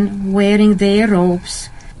men, wearing their robes,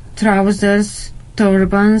 trousers,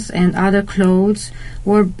 turbans, and other clothes,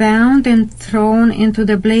 were bound and thrown into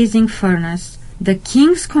the blazing furnace. The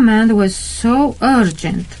king's command was so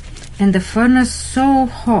urgent, and the furnace so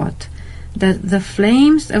hot, that the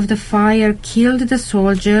flames of the fire killed the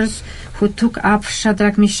soldiers who took up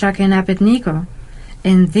Shadrach, Meshach, and Abednego.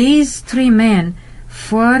 And these 3 men,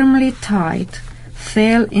 firmly tied,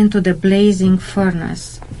 fell into the blazing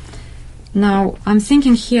furnace. Now, I'm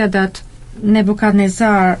thinking here that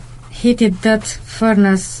Nebuchadnezzar heated that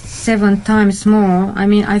furnace 7 times more. I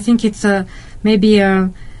mean, I think it's maybe a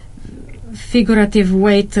figurative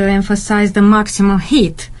way to emphasize the maximum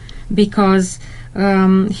heat, because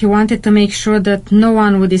he wanted to make sure that no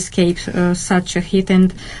one would escape such a heat,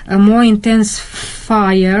 and a more intense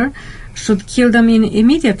fire should kill them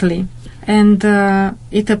immediately. And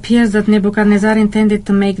it appears that Nebuchadnezzar intended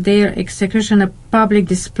to make their execution a public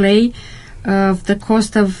display of the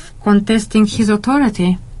cost of contesting his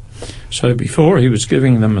authority. So before he was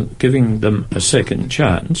giving them a second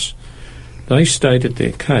chance, they stated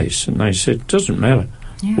their case, and they said, "It doesn't matter.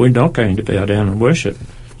 Yeah. We're not going to bow down and worship."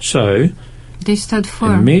 So they stood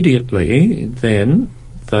firm. Immediately then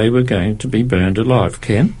they were going to be burned alive.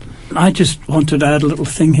 Ken? I just wanted to add a little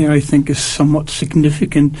thing here I think is somewhat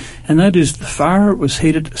significant, and that is the fire was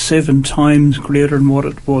heated 7 times greater than what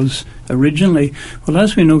it was originally. Well,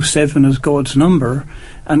 as we know, 7 is God's number,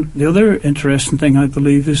 and the other interesting thing, I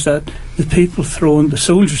believe, is that the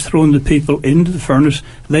soldiers throwing the people into the furnace,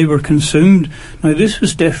 they were consumed. Now, this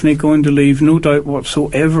was definitely going to leave no doubt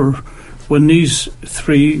whatsoever when these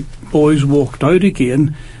 3 boys walked out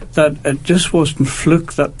again, that it just wasn't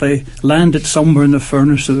fluke that they landed somewhere in the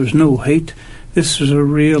furnace, so there's no heat. This was a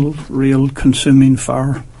real consuming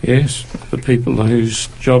fire. Yes, the people whose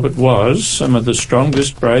job it was, some of the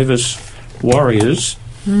strongest, bravest warriors,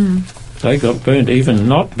 They got burnt even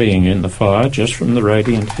not being in the fire, just from the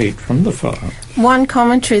radiant heat from the fire. One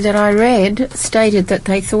commentary that I read stated that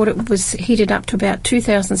they thought it was heated up to about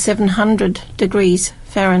 2,700 degrees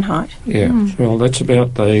Fahrenheit. Yeah, well, that's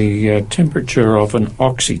about the temperature of an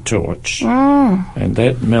oxytorch, and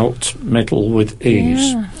that melts metal with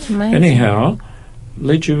ease. Yeah, amazing. Anyhow,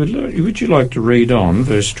 Lydia, would you like to read on,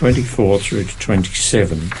 verse 24 through to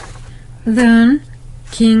 27? Then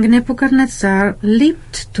King Nebuchadnezzar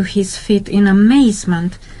leaped to his feet in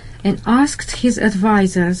amazement and asked his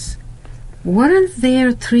advisers, "Weren't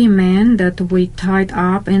there 3 men that we tied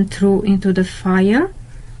up and threw into the fire?"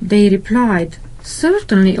 They replied,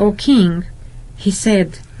 "Certainly, O king." He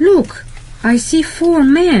said, "Look, I see 4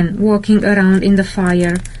 men walking around in the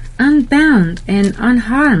fire, unbound and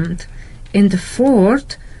unharmed, and the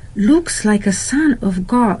 4th looks like a son of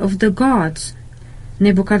God, of the gods."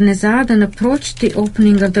 Nebuchadnezzar then approached the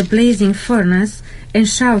opening of the blazing furnace and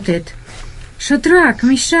shouted, "Shadrach,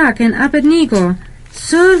 Meshach, and Abednego,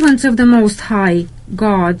 servants of the Most High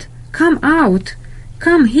God, come out,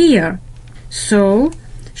 come here." So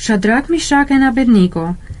Shadrach, Meshach, and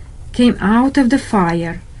Abednego came out of the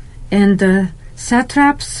fire, and the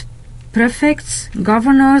satraps, prefects,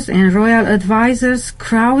 governors, and royal advisers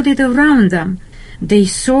crowded around them. They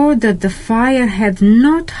saw that the fire had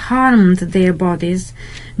not harmed their bodies,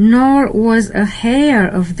 nor was a hair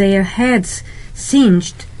of their heads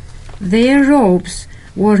singed. Their robes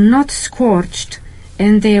were not scorched,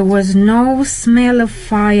 and there was no smell of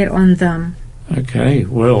fire on them. Okay,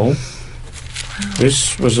 well,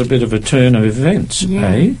 this was a bit of a turn of events,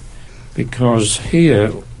 eh? Because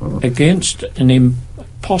here, against an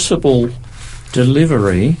impossible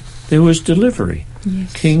delivery, there was delivery.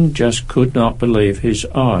 Yes. King just could not believe his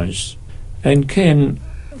eyes. And Ken,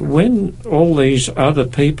 when all these other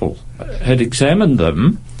people had examined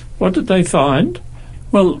them, what did they find?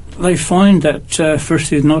 Well, they found that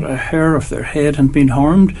firstly, not a hair of their head had been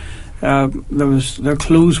harmed. Their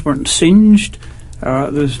clothes weren't singed.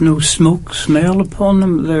 There's no smoke smell upon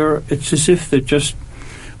them. It's as if they'd just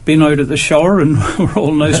been out of the shower and were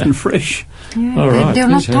all nice and fresh. Yeah, All right, they're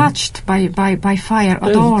not yes, Helen. touched by fire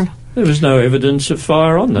at all. There was no evidence of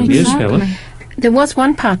fire on them. Yes, Exactly. Helen? There was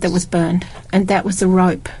one part that was burned, and that was the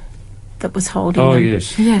rope that was holding Oh, them.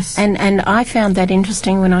 yes. Yes. And I found that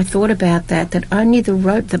interesting when I thought about that only the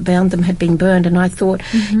rope that bound them had been burned. And I thought,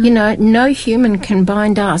 you know, no human can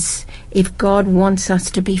bind us if God wants us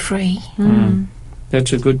to be free.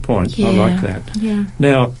 That's a good point. I Yeah. like that. Yeah.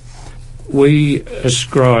 Now, we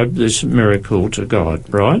ascribe this miracle to God,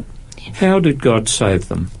 right? How did God save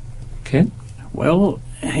them? Ken? Well,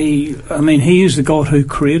 He is the God who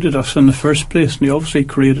created us in the first place, and He obviously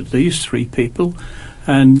created these 3 people,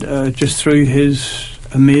 and just through His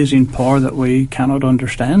amazing power that we cannot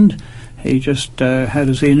understand, He just had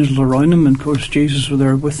His angels around them, and of course Jesus was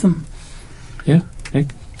there with them. Yeah?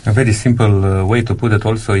 Nick? A very simple way to put it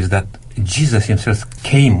also is that Jesus himself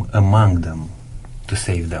came among them to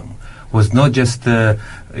save them. Was not just,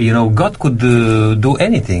 God could do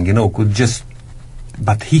anything,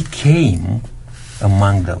 but He came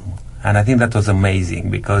among them. And I think that was amazing,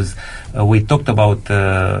 because we talked about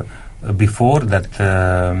before that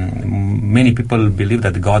many people believe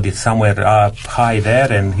that God is somewhere up high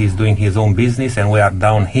there and He's doing His own business and we are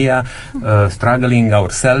down here struggling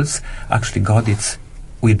ourselves. Actually, God is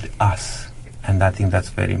with us, and I think that's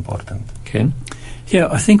very important. Ken? Yeah,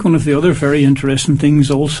 I think one of the other very interesting things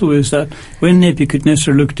also is that when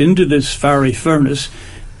Nebuchadnezzar looked into this fiery furnace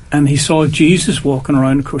and he saw Jesus walking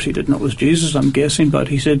around, of course he didn't know it was Jesus, I'm guessing, but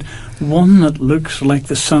he said, one that looks like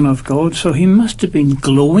the Son of God. So he must have been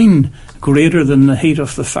glowing greater than the heat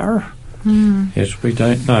of the fire. Yes, we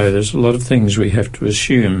don't know. There's a lot of things we have to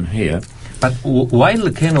assume here. But while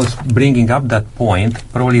Ken was bringing up that point,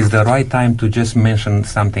 probably is the right time to just mention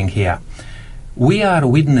something here. We are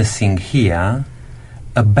witnessing here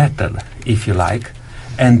a battle, if you like,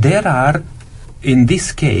 and there are, in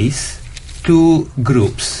this case, 2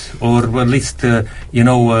 groups, or at least, the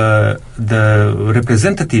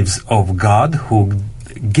representatives of God who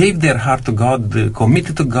gave their heart to God,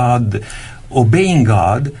 committed to God, obeying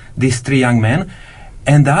God, these 3 young men,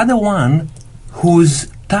 and the other one who's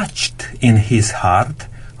touched in his heart,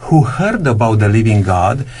 who heard about the living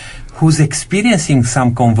God, who's experiencing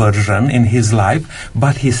some conversion in his life,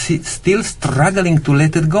 but he's still struggling to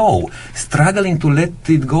let it go.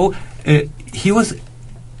 He was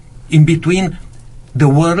in between the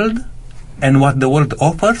world and what the world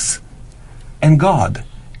offers and God.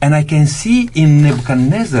 And I can see in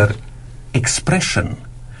Nebuchadnezzar's expression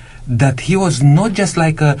that he was not just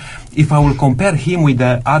like if I will compare him with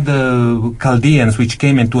the other Chaldeans which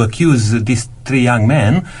came in to accuse these three young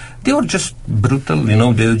men, they were just brutal,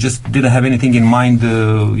 they just didn't have anything in mind,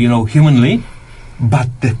 humanly.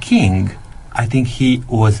 But the king, I think he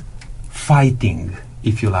was fighting,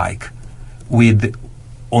 if you like,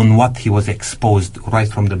 on what he was exposed right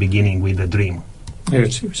from the beginning with the dream.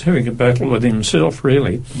 Yes, he was having a battle with himself,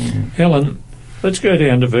 really. Mm. Helen, let's go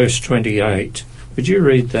down to verse 28. Would you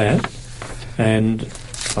read that? And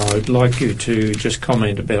I'd like you to just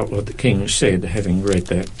comment about what the king said, having read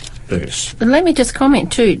that verse. But let me just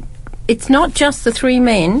comment too. It's not just the three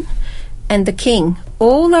men and the king.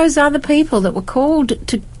 All those other people that were called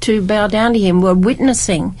to bow down to him were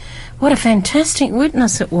witnessing. What a fantastic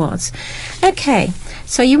witness it was. Okay,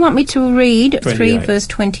 so you want me to read 3 verse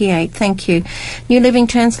 28. Thank you. New Living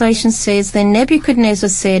Translation says, Then Nebuchadnezzar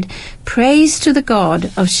said, Praise to the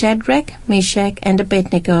God of Shadrach, Meshach, and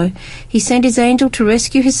Abednego. He sent his angel to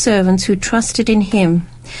rescue his servants who trusted in him.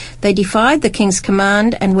 They defied the king's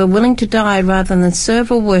command and were willing to die rather than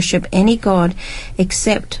serve or worship any god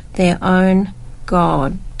except their own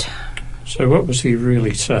God. So what was he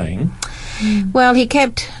really saying? Well, he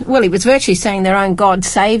was virtually saying their own God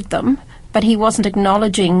saved them, but he wasn't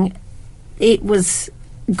acknowledging it was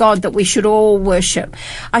God that we should all worship.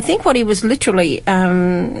 I think what he was literally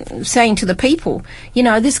saying to the people,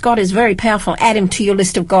 this God is very powerful, add him to your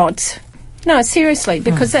list of gods. No, seriously,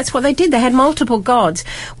 because that's what they did. They had multiple gods,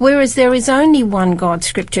 whereas there is only one God,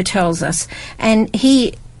 Scripture tells us. And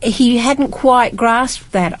he hadn't quite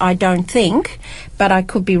grasped that, I don't think, but I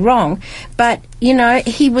could be wrong. But,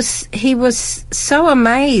 he was so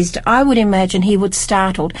amazed, I would imagine he was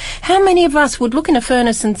startled. How many of us would look in a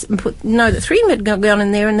furnace and know that 3 had gone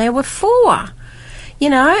in there and there were 4?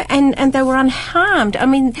 And they were unharmed. I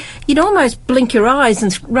mean, you'd almost blink your eyes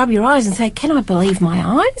and rub your eyes and say, can I believe my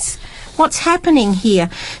eyes? What's happening here?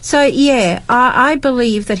 So, yeah, I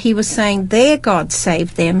believe that he was saying their God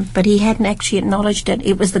saved them, but he hadn't actually acknowledged it.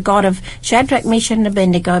 It was the God of Shadrach, Meshach, and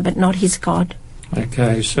Abednego, but not his God.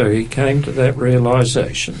 Okay, so he came to that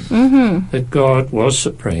realisation that God was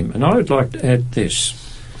supreme. And I would like to add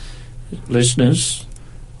this. Listeners,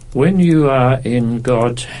 when you are in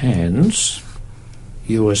God's hands,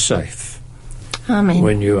 you are safe. Amen.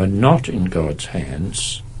 When you are not in God's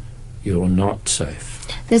hands, you are not safe.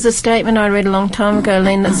 There's a statement I read a long time ago,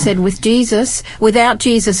 Len, that said, without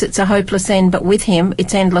Jesus it's a hopeless end, but with him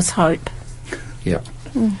it's endless hope. Yeah.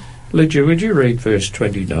 Lydia, would you read verse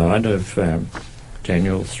 29 of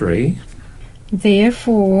Daniel 3?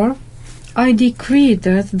 Therefore, I decree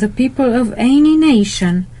that the people of any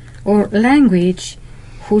nation or language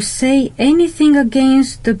who say anything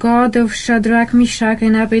against the God of Shadrach, Meshach,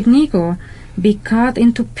 and Abednego be cut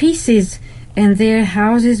into pieces, and their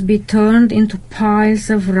houses be turned into piles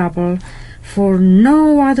of rubble, for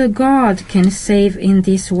no other God can save in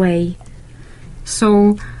this way.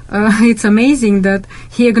 So it's amazing that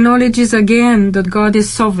he acknowledges again that God is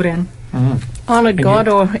sovereign. Honoured God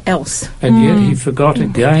or else. And yet he forgot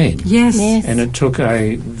again. Yes. And it took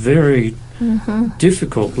a very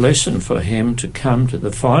difficult lesson for him to come to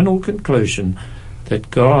the final conclusion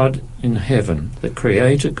that God in heaven, the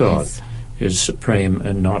Creator God, is supreme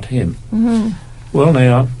and not him. Well,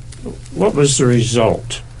 now, what was the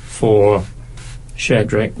result for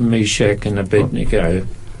Shadrach, Meshach, and Abednego?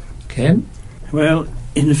 Ken? Well,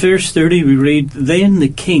 in verse 30 we read, Then the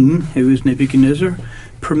king, who was Nebuchadnezzar,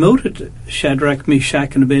 promoted Shadrach,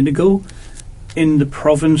 Meshach, and Abednego in the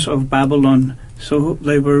province of Babylon, so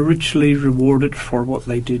they were richly rewarded for what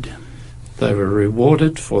they did. They were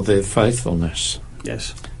rewarded for their faithfulness.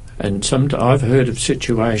 Yes. And I've heard of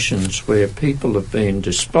situations where people have been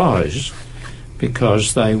despised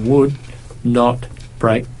because they would not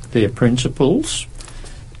break their principles.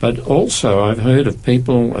 But also I've heard of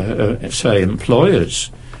people, say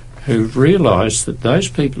employers, who've realised that those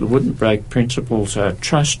people who wouldn't break principles are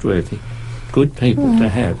trustworthy, good people to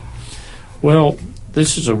have. Well,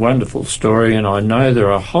 this is a wonderful story, and I know there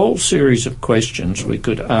are a whole series of questions we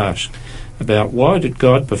could ask about why did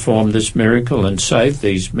God perform this miracle and save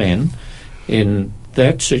these men in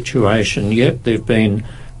that situation, yet there have been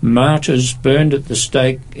martyrs burned at the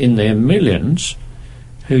stake in their millions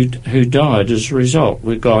who died as a result,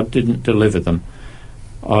 where God didn't deliver them.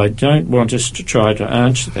 I don't want us to try to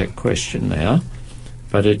answer that question now,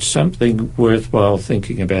 but it's something worthwhile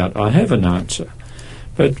thinking about. I have an answer.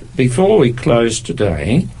 But before we close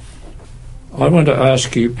today, I want to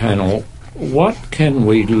ask you, panel, what can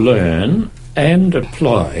we learn and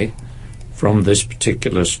apply from this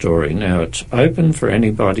particular story? Now, it's open for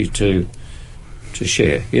anybody to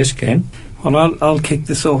share. Yes, Ken? Well, I'll kick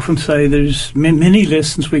this off and say there's many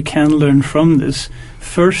lessons we can learn from this.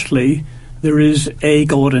 Firstly, there is a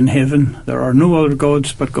God in heaven. There are no other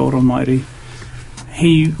gods but God Almighty.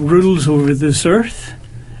 He rules over this earth,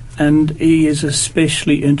 and he is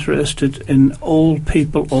especially interested in all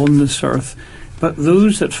people on this earth. But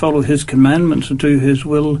those that follow his commandments and do his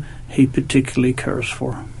will, he particularly cares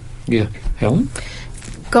for. Yeah. Helen?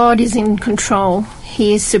 God is in control.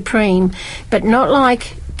 He is supreme, but not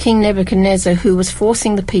like King Nebuchadnezzar, who was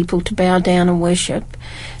forcing the people to bow down and worship.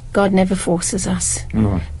 God never forces us.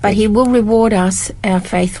 No. But he will reward us our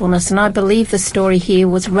faithfulness. And I believe the story here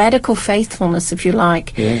was radical faithfulness, if you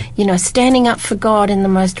like. Yeah. You know, standing up for God in the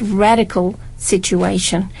most radical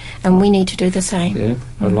situation. And we need to do the same. Yeah,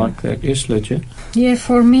 I like that. Yes, Lydia? Yeah,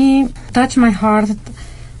 for me, touch my heart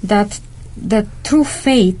that the true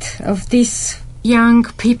faith of these young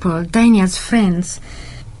people, Daniel's friends,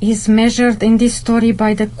 is measured in this story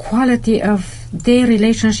by the quality of their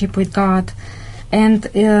relationship with God, and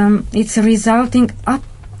it's resulting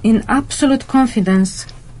in absolute confidence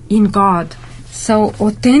in God. So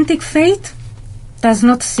authentic faith does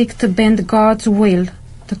not seek to bend God's will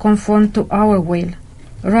to conform to our will.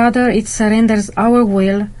 Rather, it surrenders our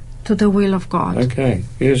will to the will of God. Okay,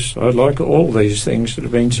 yes, I like all these things that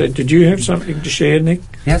have been said. Did you have something to share, Nick?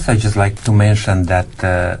 Yes, I just like to mention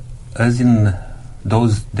that as in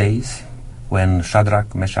those days when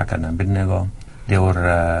Shadrach, Meshach, and Abednego, they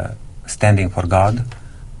were standing for God,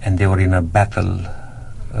 and they were in a battle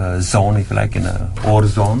zone, if you like, in a war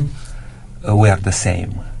zone, we are the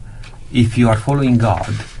same. If you are following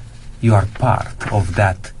God, you are part of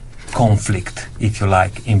that conflict, if you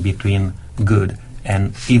like, in between good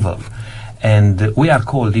and evil. And we are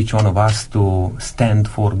called, each one of us, to stand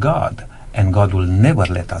for God, and God will never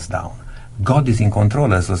let us down. God is in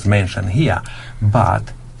control, as was mentioned here,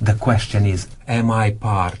 but the question is, am I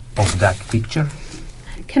part of that picture?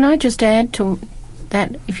 Can I just add to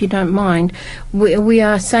that, if you don't mind? We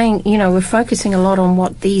are saying, you know, we're focusing a lot on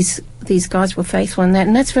what these guys were faithful in that,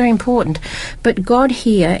 and that's very important. But God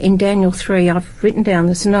here in Daniel 3, I've written down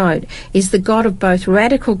this note, is the God of both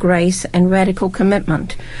radical grace and radical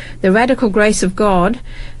commitment. The radical grace of God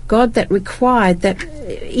that required that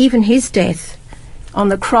even his death on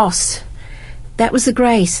the cross, that was the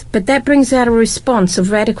grace, but that brings out a response of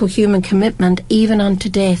radical human commitment even unto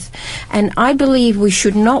death. And I believe we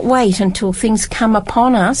should not wait until things come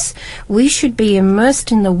upon us. We should be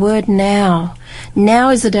immersed in the Word now. Now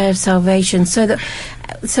is the day of salvation.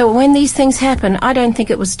 So when these things happen, I don't think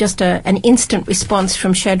it was just an instant response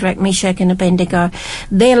from Shadrach, Meshach, and Abednego.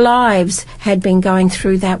 Their lives had been going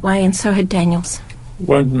through that way, and so had Daniel's.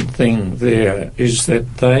 One thing there is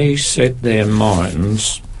that they set their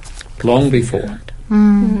minds long before.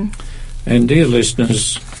 Mm. And dear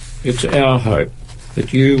listeners, it's our hope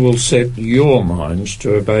that you will set your minds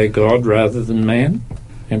to obey God rather than man,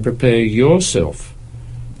 and prepare yourself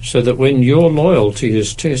so that when your loyalty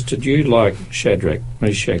is tested, you, like Shadrach,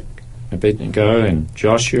 Meshach, Abednego and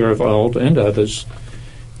Joshua of old and others,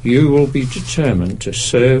 you will be determined to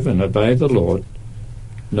serve and obey the Lord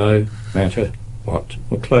no matter what.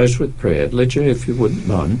 We'll close with prayer. Lydia, if you wouldn't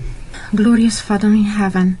mind. Glorious Father in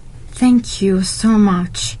heaven, thank you so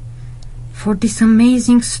much for this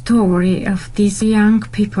amazing story of these young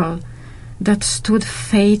people that stood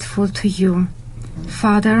faithful to you.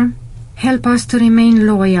 Father, help us to remain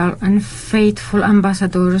loyal and faithful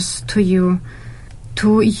ambassadors to you,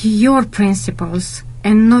 to your principles,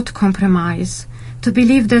 and not compromise, to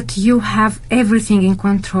believe that you have everything in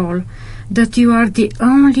control, that you are the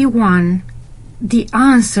only one, the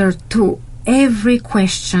answer to every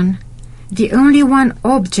question, the only one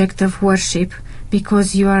object of worship,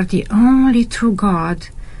 because you are the only true God,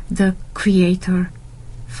 the Creator.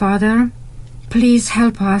 Father, please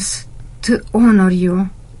help us to honor you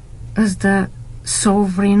as the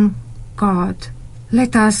sovereign God.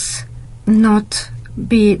 Let us not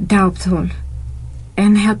be doubtful,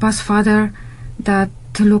 and help us, Father, that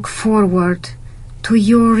to look forward to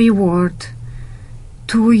your reward,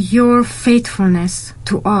 to your faithfulness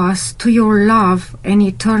to us, to your love and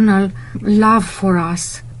eternal love for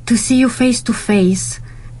us, to see you face to face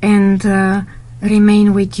and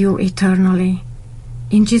remain with you eternally.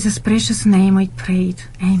 In Jesus' precious name we prayed.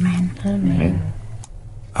 Amen. Amen.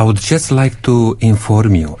 I would just like to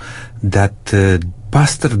inform you that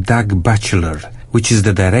Pastor Doug Batchelor, which is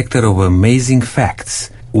the director of Amazing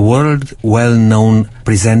Facts, world well-known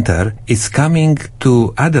presenter, is coming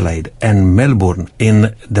to Adelaide and Melbourne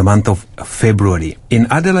in the month of February. In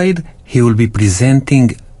Adelaide, he will be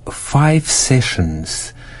presenting 5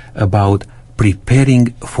 sessions about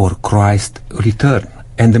preparing for Christ's return.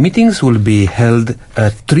 And the meetings will be held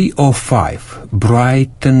at 305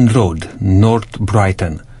 Brighton Road, North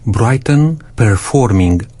Brighton, Brighton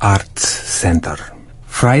Performing Arts Centre.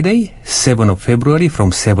 Friday, 7 of February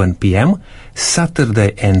from 7 p.m.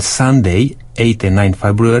 Saturday and Sunday, 8 and 9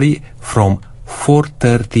 February from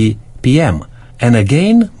 4:30 p.m. And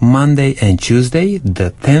again, Monday and Tuesday,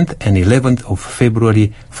 the 10th and 11th of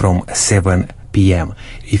February from 7 p.m.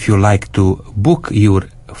 If you like to book your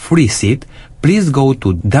free seat, please go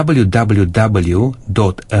to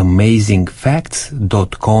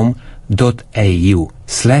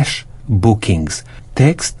www.amazingfacts.com.au/bookings.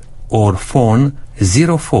 Text or phone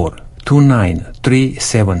 0429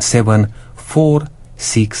 377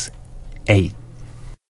 468.